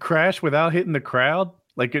so you'd crash without hitting the crowd?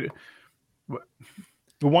 Like it.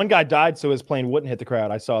 The one guy died so his plane wouldn't hit the crowd.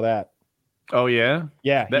 I saw that. Oh yeah?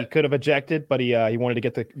 Yeah, he could have ejected, but he wanted to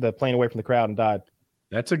get the plane away from the crowd and died.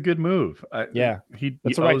 That's a good move. That's he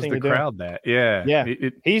the right owes thing the to crowd do. That. Yeah. Yeah.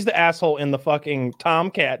 He's the asshole in the fucking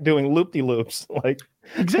Tomcat doing loop-de-loops. Like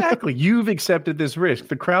exactly. You've accepted this risk.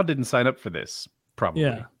 The crowd didn't sign up for this. Probably.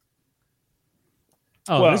 Yeah.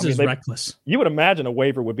 Oh, this is reckless. You would imagine a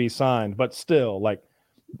waiver would be signed, but still, like,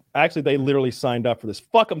 actually, they literally signed up for this.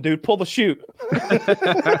 Fuck them, dude. Pull the chute.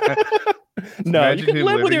 No, you couldn't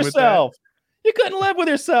live with yourself. You couldn't live with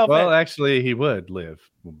yourself. Well, actually, he would live.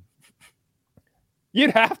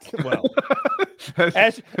 You'd have to. Well,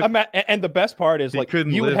 and the best part is like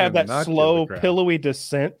you would have that slow, pillowy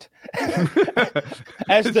descent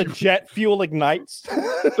as the jet fuel ignites.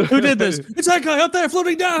 Who did this? It's that guy up there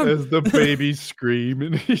floating down. As the baby scream,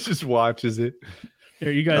 and he just watches it.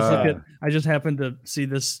 Here, you guys look at. I just happened to see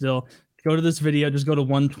this still. Go to this video. Just go to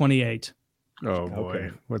 128. Oh boy,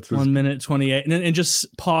 okay. What's this? 1 minute 28, and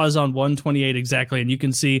just pause on 128 exactly, and you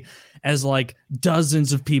can see as like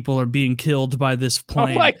dozens of people are being killed by this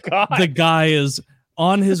plane. Oh my god! The guy is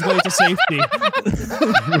on his way to safety.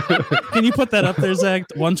 Can you put that up there, Zach?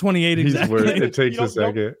 128 exactly. It takes a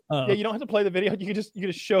second. Yeah, you don't have to play the video. You can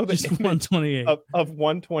just show the 128 of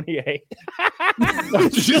 128.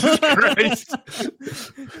 Jesus Christ!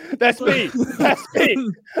 That's me.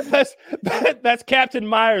 That's Captain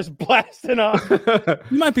Myers blasting off.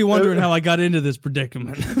 You might be wondering how I got into this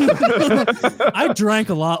predicament. I drank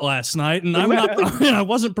a lot last night, and I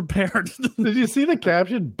wasn't prepared. Did you see the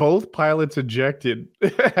caption? Both pilots ejected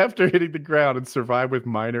after hitting the ground and survived with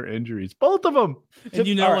minor injuries. Both of them.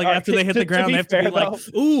 And after they hit the ground, they have to be like,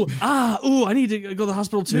 ooh, I need to go to the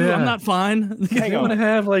hospital too. Yeah. I'm not fine. You want to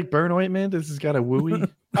have like burn ointment? This has got a wooey.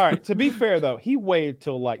 All right. To be fair though, he waited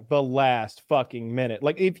till like the last fucking minute.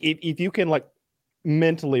 Like if you can like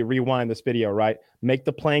mentally rewind this video, right? Make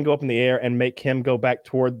the plane go up in the air and make him go back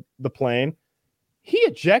toward the plane. He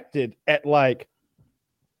ejected at like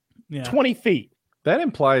 20 feet. That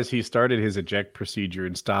implies he started his eject procedure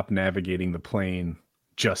and stopped navigating the plane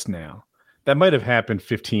just now. That might have happened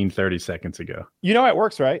 30 seconds ago. You know how it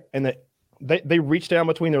works, right? And they reach down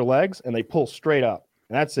between their legs and they pull straight up.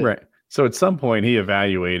 And that's it. Right. So at some point he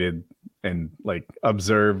evaluated and like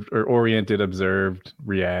observed,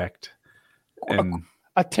 react. And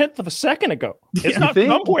a tenth of a second ago. It's not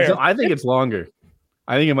somewhere. I think it's longer.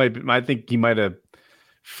 I think he might have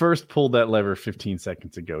first pulled that lever 15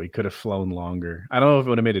 seconds ago. He could have flown longer. I don't know if it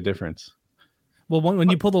would have made a difference. Well, when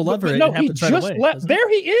you pull the lever, it happens right away. There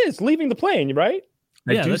he is, leaving the plane, right?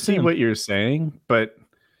 I do see what you're saying, but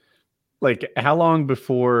like how long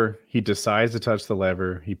before he decides to touch the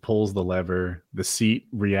lever, he pulls the lever, the seat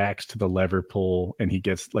reacts to the lever pull, and he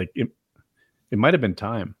gets like it might have been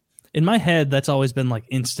time. In my head, that's always been like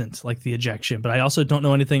instant, like the ejection, but I also don't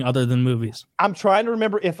know anything other than movies. I'm trying to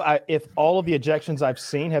remember if all of the ejections I've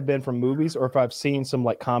seen have been from movies or if I've seen some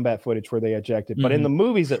like combat footage where they ejected. But in the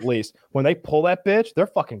movies, at least, when they pull that bitch, they're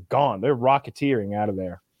fucking gone. They're rocketeering out of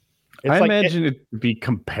there. I imagine it would be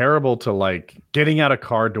comparable to like getting out a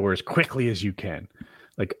car door as quickly as you can.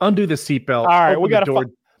 Like undo the seatbelt. All right, we got to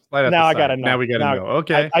now I got to know. Now we got to know.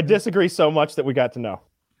 Okay. I disagree so much that we got to know.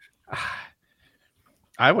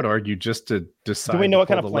 I would argue just to decide. Do we know what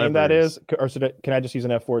kind of plane that is? Or can I just use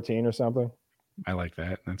an F-14 or something? I like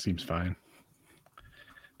that. That seems fine.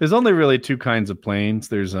 There's only really two kinds of planes.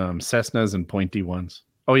 There's Cessnas and pointy ones.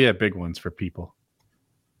 Oh yeah, big ones for people.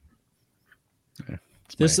 Yeah,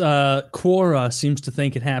 this Quora seems to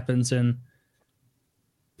think it happens in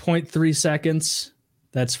 0.3 seconds.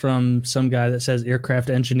 That's from some guy that says aircraft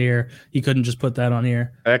engineer. He couldn't just put that on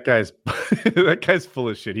here. That guy's full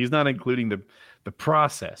of shit. He's not including the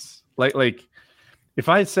process. Like if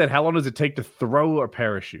I said how long does it take to throw a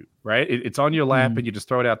parachute, right? It's on your lap and you just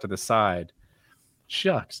throw it out to the side.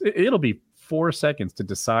 Shucks, it'll be 4 seconds to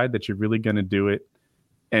decide that you're really going to do it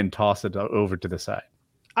and toss it over to the side.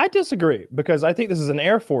 I disagree because I think this is an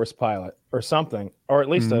Air Force pilot or something, or at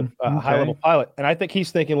least a high-level pilot. And I think he's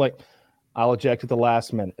thinking like, I'll eject at the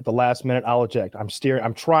last minute. At the last minute, I'll eject. I'm steering.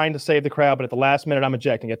 I'm trying to save the crowd, but at the last minute, I'm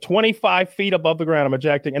ejecting. At 25 feet above the ground, I'm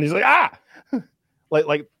ejecting. And he's like,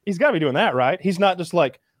 like he's got to be doing that, right? He's not just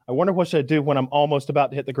like, I wonder what should I do when I'm almost about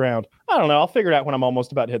to hit the ground. I don't know. I'll figure it out when I'm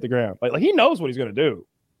almost about to hit the ground. Like he knows what he's going to do.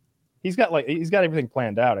 He's got everything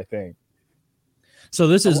planned out, I think. So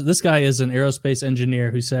this guy is an aerospace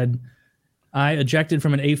engineer who said, I ejected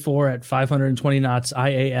from an A4 at 520 knots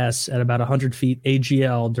IAS at about 100 feet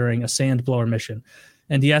AGL during a sand blower mission.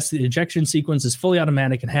 And yes, the ejection sequence is fully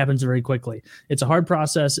automatic and happens very quickly. It's a hard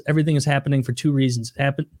process. Everything is happening for two reasons.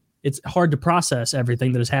 It's hard to process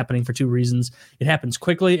everything that is happening for two reasons. It happens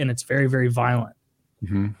quickly and it's very, very violent.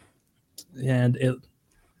 Mm-hmm. And it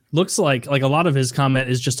looks like a lot of his comment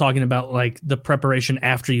is just talking about like the preparation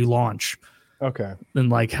after you launch. Okay.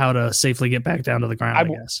 And like how to safely get back down to the ground, I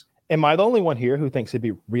guess. Am I the only one here who thinks it'd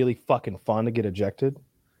be really fucking fun to get ejected?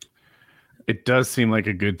 It does seem like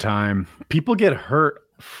a good time. People get hurt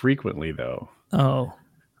frequently, though. Oh,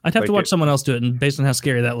 I'd have to watch someone else do it, and based on how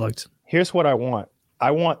scary that looked. Here's what I want.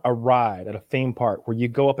 I want a ride at a theme park where you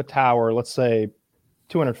go up a tower, let's say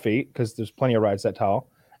 200 feet, because there's plenty of rides that tall,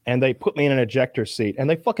 and they put me in an ejector seat, and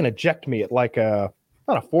they fucking eject me at like not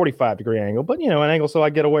a 45-degree angle, but, an angle so I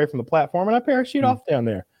get away from the platform, and I parachute off down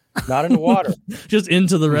there. Not in the water. Just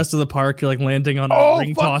into the rest of the park. You're like landing on a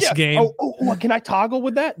ring toss game. Oh, can I toggle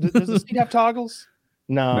with that? Does the seat have toggles?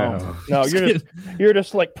 No. You're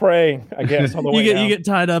just like praying, I guess, on the way down. You get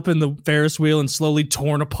tied up in the Ferris wheel and slowly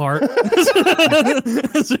torn apart as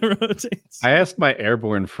it rotates. I asked my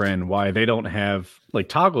airborne friend why they don't have like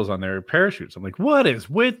toggles on their parachutes. I'm like, what is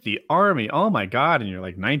with the Army? Oh my God. And you're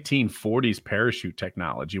like 1940s parachute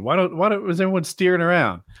technology. Why was everyone steering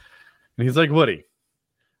around? And he's like, Woody,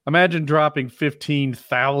 imagine dropping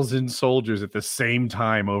 15,000 soldiers at the same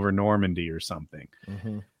time over Normandy or something.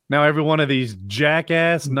 Mm-hmm. Now every one of these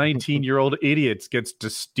jackass 19-year-old idiots gets to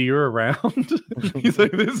steer around. He's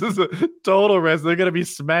like, this is a total rest. They're going to be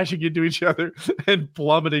smashing into each other and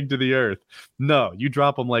plummeting to the earth. No, you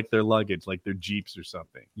drop them like their luggage, like their Jeeps or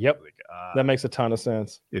something. Yep. Like, that makes a ton of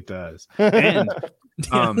sense. It does. And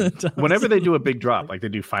whenever they do a big drop, like they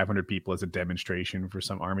do 500 people as a demonstration for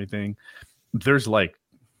some Army thing, there's like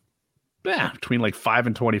between like 5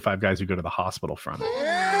 and 25 guys who go to the hospital from it.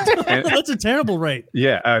 And, that's a terrible rate.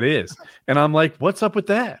 Yeah, it is. And I'm like, what's up with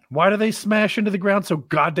that? Why do they smash into the ground so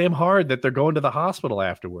goddamn hard that they're going to the hospital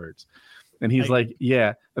afterwards? And he's like,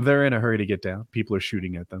 yeah, they're in a hurry to get down. People are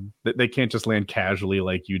shooting at them. They can't just land casually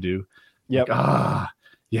like you do. Yep. Like,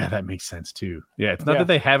 yeah, that makes sense too. Yeah, it's not that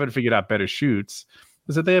they haven't figured out better shoots.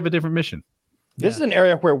 It's that they have a different mission. This is an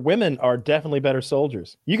area where women are definitely better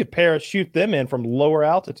soldiers. You could parachute them in from lower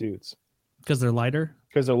altitudes. Because they're lighter?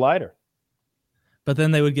 Because they're lighter. But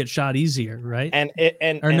then they would get shot easier, right? I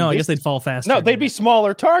guess they'd fall faster. No, they'd be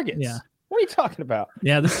smaller targets. Yeah. What are you talking about?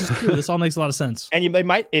 Yeah, this is true. This all makes a lot of sense. And they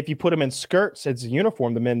might, if you put them in skirts as a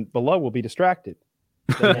uniform, the men below will be distracted.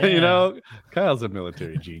 Kyle's a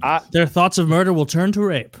military genius. Their thoughts of murder will turn to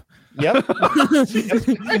rape. Yep.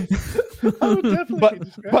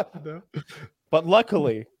 But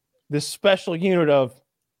luckily, this special unit of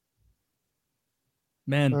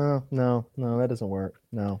men. No, that doesn't work.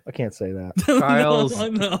 No, I can't say that. Kyle's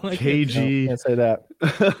KG. Can't say that.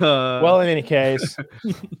 Well, in any case,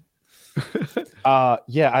 I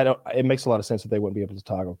don't. It makes a lot of sense that they wouldn't be able to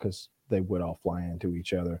toggle because they would all fly into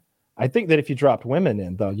each other. I think that if you dropped women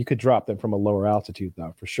in, though, you could drop them from a lower altitude,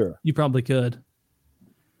 though, for sure. You probably could.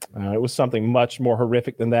 It was something much more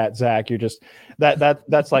horrific than that, Zach. You're just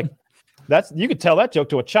that's you could tell that joke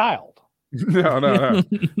to a child. No.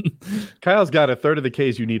 Kyle's got a third of the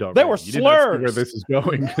K's you need already. They were slurs. Where this is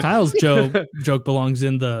going. Kyle's joke belongs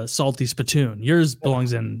in the salty spittoon. Yours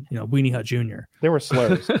belongs in Weenie Hut Jr. They were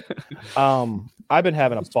slurs. I've been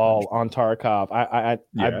having a ball on Tarkov.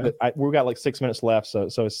 We've got like 6 minutes left, so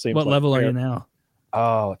it seems. What level are you now?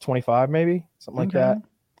 25 maybe, something like that.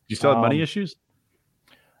 You still have money issues?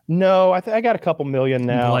 No, I got a couple million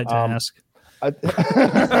now. Polite to ask. It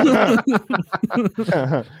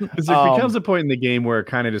becomes a point in the game where it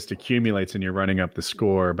kind of just accumulates and you're running up the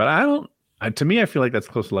score. But to me, I feel like that's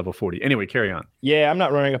close to level 40. Anyway, carry on. Yeah, I'm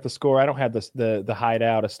not running up the score. I don't have the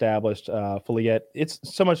hideout established fully yet. It's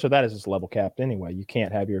so much of that is just level capped anyway. You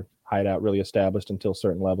can't have your hideout really established until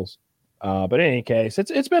certain levels. But in any case,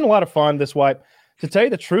 it's been a lot of fun this wipe. To tell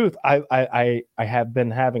you the truth, I have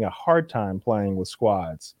been having a hard time playing with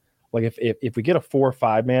squads. Like if we get a 4 or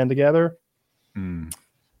 5 man together,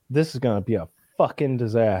 this is gonna be a fucking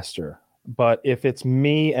disaster. But if it's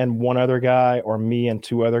me and one other guy or me and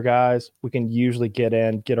 2 other guys, we can usually get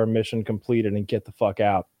our mission completed and get the fuck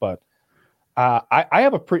out. But I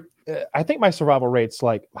have I think my survival rate's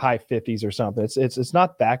like high 50s or something. It's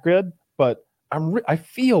not that good, but I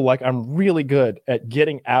feel like I'm really good at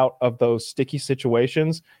getting out of those sticky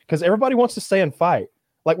situations because everybody wants to stay and fight.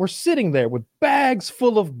 Like we're sitting there with bags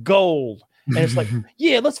full of gold, and it's like,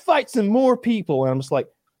 yeah, let's fight some more people. And I'm just like,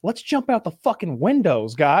 let's jump out the fucking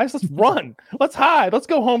windows, guys. Let's run. Let's hide. Let's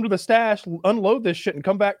go home to the stash, unload this shit, and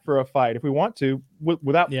come back for a fight if we want to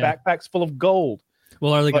without backpacks full of gold.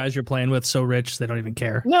 Well, are the guys you're playing with so rich they don't even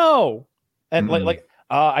care? No. And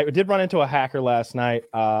I did run into a hacker last night.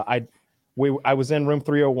 I was in room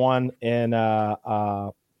 301 in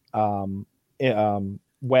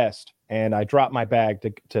West, and I dropped my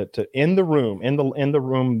bag to in the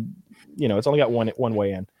room. You know, it's only got one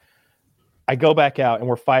way in. I go back out, and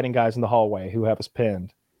we're fighting guys in the hallway who have us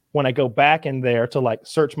pinned. When I go back in there to like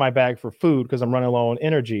search my bag for food because I'm running low on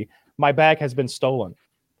energy, my bag has been stolen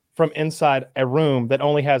from inside a room that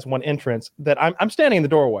only has one entrance. That I'm standing in the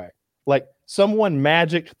doorway, like someone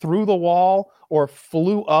magicked through the wall or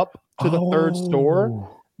flew up to the third store,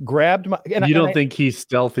 grabbed my. And you don't think he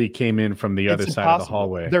stealthy came in from the other side of the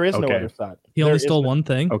hallway? There is no other side. He only stole one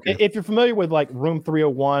thing. Okay. If you're familiar with like room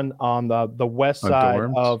 301 on the west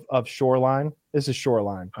side of Shoreline, this is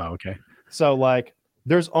Shoreline. Oh, okay. So like,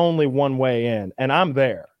 there's only one way in, and I'm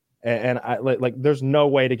there, and I like there's no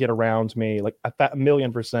way to get around me. Like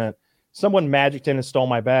 1,000,000%, someone magicked in and stole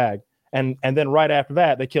my bag, and then right after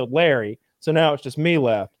that they killed Larry. So now it's just me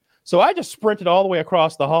left. So I just sprinted all the way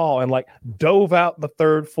across the hall and like dove out the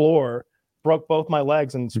 3rd floor, broke both my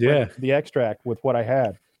legs, and sprinted the extract with what I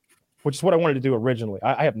had, which is what I wanted to do originally.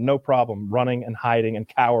 I have no problem running and hiding and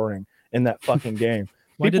cowering in that fucking game.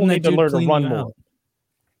 People need to learn to run more.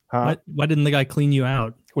 Huh? Why didn't the guy clean you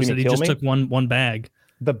out? He said he just took one bag.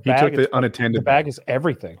 The bag took the unattended. The bag is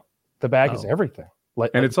everything. The bag is everything.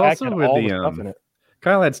 And it's also with the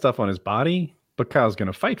Kyle had stuff on his body, but Kyle's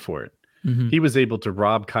going to fight for it. Mm-hmm. He was able to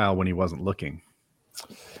rob Kyle when he wasn't looking.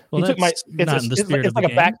 Well, he took my. It's like a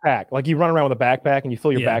backpack. Like you run around with a backpack and you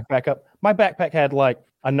fill your backpack up. My backpack had like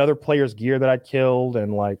another player's gear that I'd killed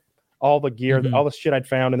and like all the gear, all the shit I'd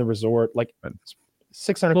found in the resort. Like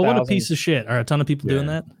 600,000. Well, what a piece of shit! Are a ton of people doing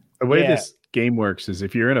that? The way this game works is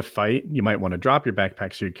if you're in a fight, you might want to drop your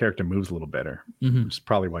backpack so your character moves a little better. Mm-hmm. Which is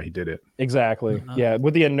probably why he did it. Exactly. Yeah,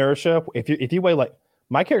 with the inertia, if you weigh like.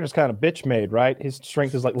 My character's kind of bitch made, right? His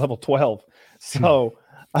strength is like level 12. So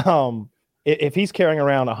if he's carrying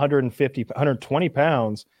around 150, 120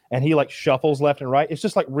 pounds and he like shuffles left and right, it's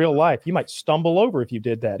just like real life. You might stumble over if you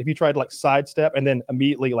did that. If you tried to like sidestep and then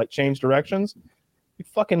immediately like change directions, you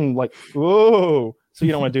fucking like, whoa. So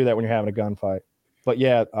you don't want to do that when you're having a gunfight. But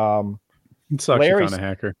yeah. It sucks you found a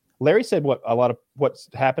hacker. Larry said a lot of what's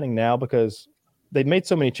happening now, because they've made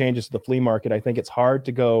so many changes to the flea market. I think it's hard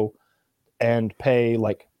to go and pay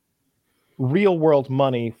like real world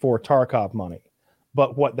money for Tarkov money.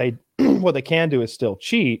 But what they can do is still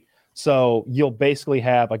cheat. So you'll basically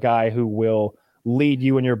have a guy who will lead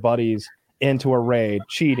you and your buddies into a raid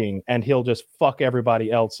cheating, and he'll just fuck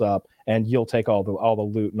everybody else up, and you'll take all the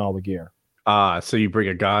loot and all the gear. So you bring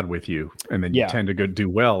a god with you, and then you tend to do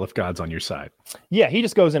well if God's on your side. Yeah, he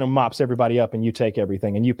just goes in and mops everybody up, and you take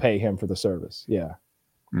everything, and you pay him for the service. Yeah.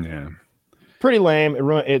 Pretty lame.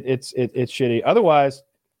 It's shitty. Otherwise,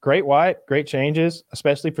 great wipe, great changes,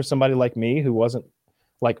 especially for somebody like me who wasn't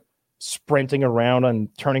like sprinting around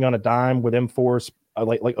and turning on a dime with M4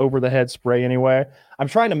 like over the head spray anyway. I'm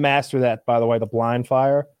trying to master that, by the way, the blind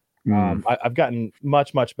fire. I've gotten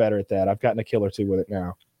much better at that. I've gotten a kill or two with it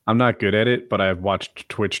now. I'm not good at it, but I've watched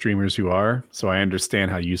Twitch streamers who are, so I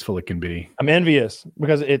understand how useful it can be. I'm envious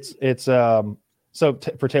because it's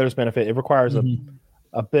for Taylor's benefit, it requires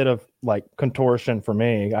a bit of like contortion for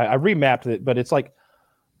me. I remapped it, but it's like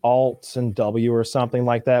Alt and W or something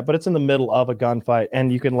like that, but it's in the middle of a gunfight,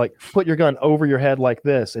 and you can like put your gun over your head like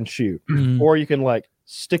this and shoot, or you can like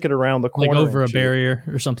stick it around the corner, like over a barrier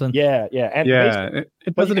or something. And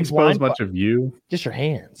it doesn't expose much of you, just your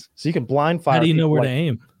hands, so you can blind fire. How do you know where to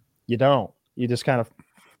aim? You don't. You just kind of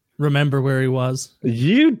remember where he was.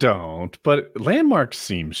 You don't, but Landmark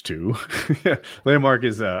seems to. Landmark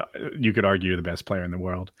is, you could argue, the best player in the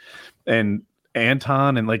world. And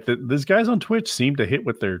Anton and like these guys on Twitch seem to hit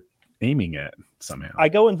what they're aiming at somehow. I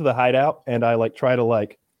go into the hideout and I like try to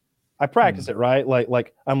I practice it, right?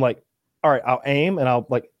 Like I'm like, all right, I'll aim and I'll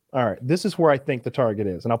like, all right, this is where I think the target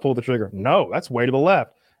is. And I'll pull the trigger. No, that's way to the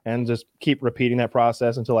left. And just keep repeating that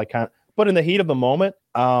process until I but in the heat of the moment,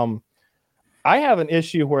 I have an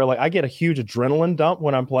issue where like I get a huge adrenaline dump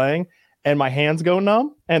when I'm playing and my hands go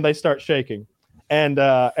numb and they start shaking. And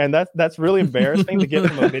that's really embarrassing to get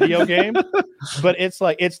from a video game, but it's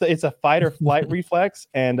like it's a fight or flight reflex,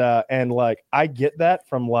 and like I get that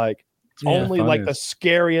from like only like the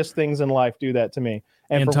scariest things in life do that to me,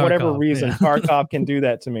 and for whatever reason, Tarkov can do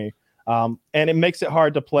that to me, and it makes it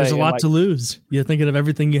hard to play. There's a lot to lose. You're thinking of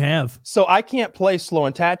everything you have, so I can't play slow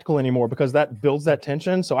and tactical anymore because that builds that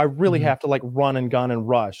tension. So I really have to like run and gun and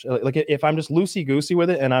rush. Like if I'm just loosey goosey with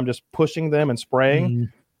it and I'm just pushing them and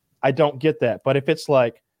spraying. I don't get that. But if it's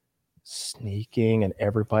like sneaking and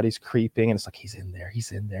everybody's creeping and it's like, he's in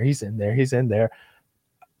there.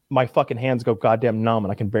 My fucking hands go goddamn numb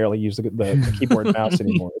and I can barely use the keyboard and mouse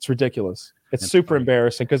anymore. It's ridiculous. It's super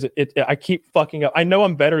embarrassing because I keep fucking up. I know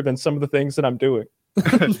I'm better than some of the things that I'm doing.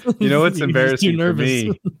 You know what's embarrassing for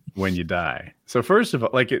me? When you die. So first of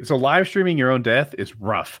all, so live streaming your own death is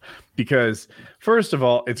rough because first of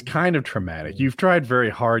all, it's kind of traumatic. You've tried very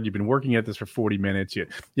hard. You've been working at this for 40 minutes. You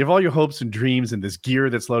have all your hopes and dreams and this gear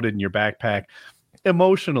that's loaded in your backpack.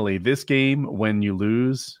 Emotionally, this game, when you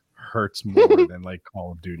lose, hurts more than like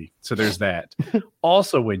Call of Duty. So there's that.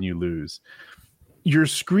 Also, when you lose, your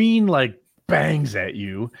screen like bangs at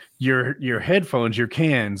you. Your headphones, your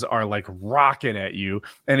cans are like rocking at you,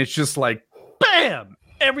 and it's just like bam.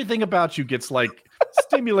 Everything about you gets like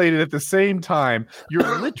stimulated at the same time.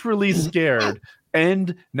 You're literally scared,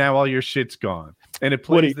 and now all your shit's gone. And it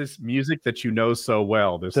plays this music that you know so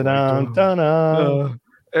well. This and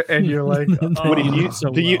you're like,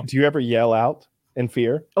 do you ever yell out in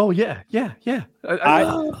fear? Oh yeah. Is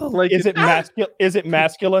it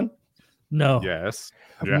masculine? No. Yes.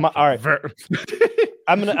 Yeah. All right.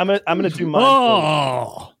 I'm gonna do mine.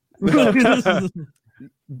 Oh.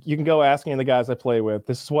 You can go ask any of the guys I play with.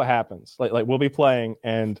 This is what happens. Like we'll be playing,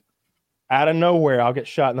 and out of nowhere, I'll get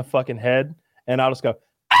shot in the fucking head, and I'll just go,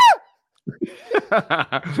 ah!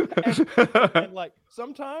 and like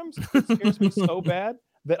sometimes it scares me so bad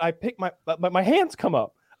that I pick my hands come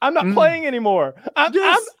up. I'm not playing anymore.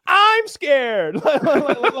 I'm scared.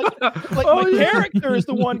 My character is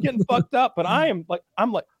the one getting fucked up, but I'm like,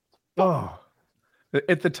 oh.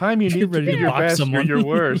 At the time you need to be your best, you're your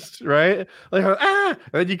worst, right? Like, and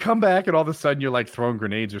then you come back and all of a sudden you're like throwing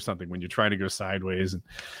grenades or something when you're trying to go sideways, and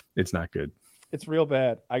it's not good. It's real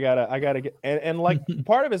bad. I gotta get, and like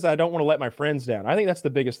part of it is I don't want to let my friends down. I think that's the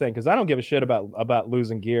biggest thing because I don't give a shit about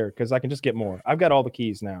losing gear because I can just get more. I've got all the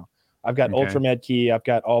keys now. I've got Ultra Med key. I've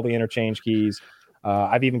got all the interchange keys.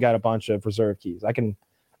 I've even got a bunch of reserve keys. I can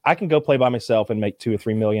go play by myself and make 2 or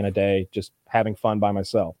 3 million a day just having fun by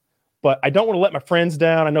myself. But I don't want to let my friends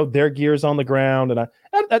down. I know their gear's on the ground, and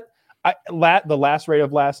the last raid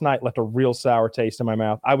of last night left a real sour taste in my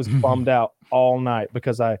mouth. I was bummed out all night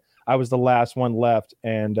because I was the last one left,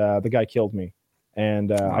 and the guy killed me,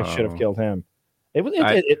 and I should have killed him.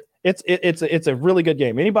 It's a really good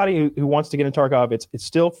game. Anybody who wants to get into Tarkov, it's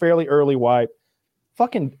still fairly early wipe.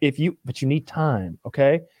 But you need time,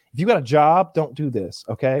 okay? If you got a job, don't do this,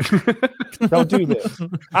 okay? Don't do this.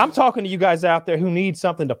 I'm talking to you guys out there who need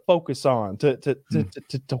something to focus on, to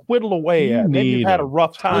whittle away at. Maybe you've had a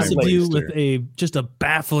rough time. Those of you with just a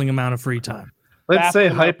baffling amount of free time. Let's say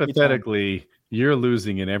hypothetically, you're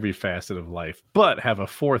losing in every facet of life, but have a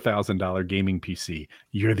 $4,000 gaming PC.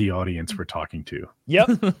 You're the audience we're talking to. Yep.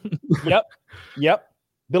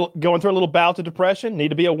 Going through a little bout of depression, need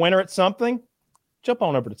to be a winner at something. Jump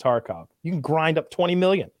on over to Tarkov. You can grind up 20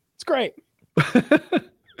 million. It's great.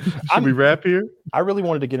 Should we wrap here? I really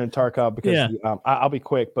wanted to get into Tarkov because I'll be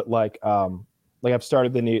quick, but like I've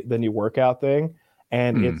started the new workout thing,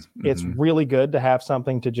 and it's really good to have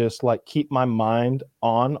something to just like keep my mind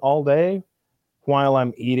on all day while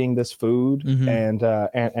I'm eating this food and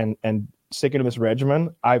sticking to this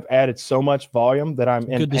regimen. I've added so much volume that I'm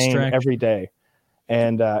in pain every day.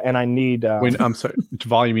 And I need. I'm sorry,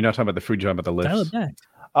 volume. You're not talking about the food. You're talking about the list.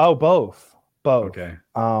 Oh, both. Okay.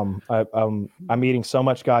 I'm eating so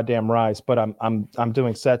much goddamn rice, but I'm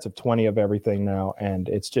doing sets of 20 of everything now, and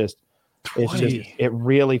it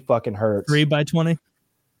really fucking hurts. 3 by 20.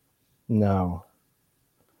 No.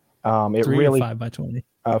 It 3 really 5 by 20.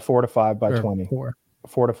 4 to 5 by 20.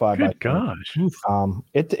 4 to 5 by 20. Gosh.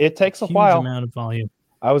 It takes a huge while. Amount of volume.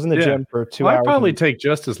 I was in the gym for 2 hours. I probably take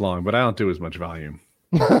just as long, but I don't do as much volume.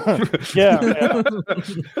 yeah.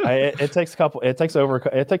 It takes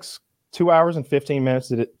 2 hours and 15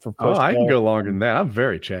 minutes for push. I can go longer than that. I'm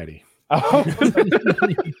very chatty. but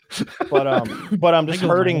I'm just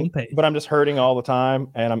hurting. But I'm just hurting all the time,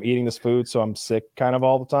 and I'm eating this food, so I'm sick kind of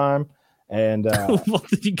all the time. And well,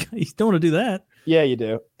 you don't want to do that. Yeah, you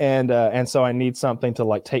do. And so I need something to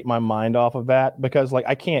like take my mind off of that, because like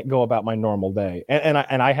I can't go about my normal day. And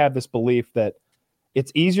I have this belief that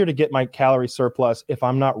it's easier to get my calorie surplus if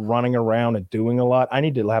I'm not running around and doing a lot. I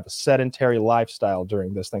need to have a sedentary lifestyle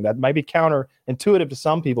during this thing. That might be counterintuitive to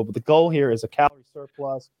some people, but the goal here is a calorie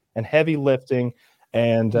surplus and heavy lifting.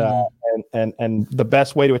 And the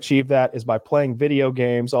best way to achieve that is by playing video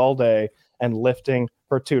games all day and lifting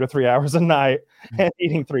for 2 to 3 hours a night and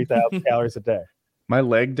eating 3,000 calories a day. My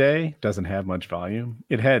leg day doesn't have much volume.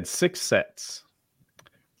 It had 6 sets,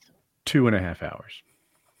 2.5 hours.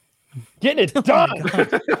 Getting it done.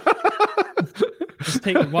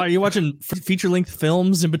 Why are you watching feature-length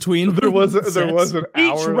films in between? There was an hour.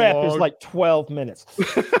 Each rep long. is like 12 minutes.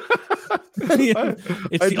 It's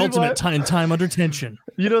the ultimate time under tension.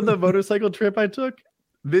 You know the motorcycle trip I took?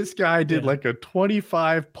 This guy did like a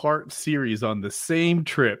 25-part series on the same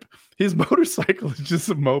trip. His motorcycle is just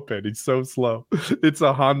a moped. He's so slow. It's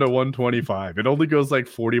a Honda 125. It only goes like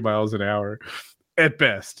 40 miles an hour at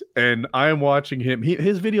best. And I am watching him.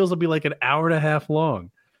 His videos will be like an hour and a half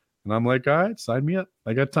long. And I'm like, all right, sign me up.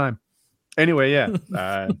 I got time. Anyway, yeah.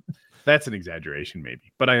 That's an exaggeration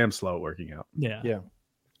maybe. But I am slow at working out. Yeah.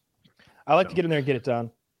 I like to get in there and get it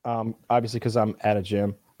done. Obviously, because I'm at a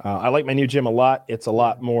gym. I like my new gym a lot. It's a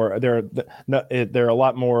lot more. There are a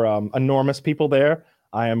lot more enormous people there.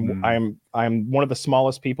 I am one of the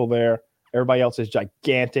smallest people there. Everybody else is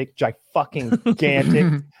gigantic. They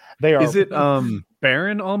are. Is it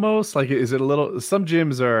barren almost? Like, is it a little? Some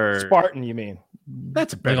gyms are Spartan. You mean?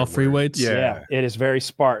 That's a better like all free weights. Yeah, it is very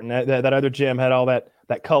Spartan. That other gym had all that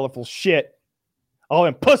colorful shit, all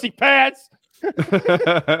them pussy pads. No,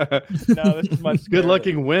 this is much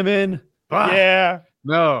good-looking women. Yeah.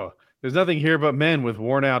 No, there's nothing here but men with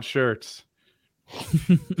worn-out shirts.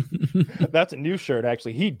 That's a new shirt,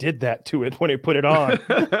 actually. He did that to it when he put it on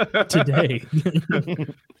today.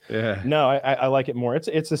 Yeah. No, I like it more.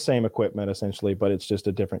 It's the same equipment essentially, but it's just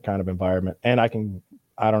a different kind of environment. And I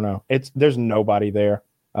don't know. There's nobody there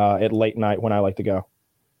at late night when I like to go.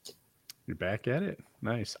 You're back at it.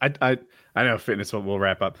 Nice. I know fitness will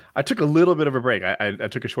wrap up. I took a little bit of a break. I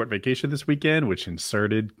took a short vacation this weekend, which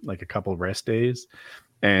inserted like a couple rest days.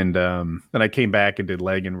 And then I came back and did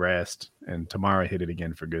leg and rest. And tomorrow I hit it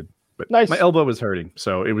again for good. But nice. My elbow was hurting.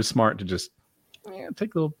 So it was smart to just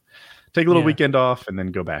take a little weekend off and then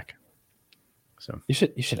go back. So you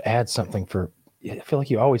should add something for, I feel like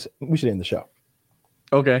we should end the show.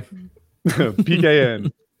 Okay.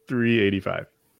 PKN 385.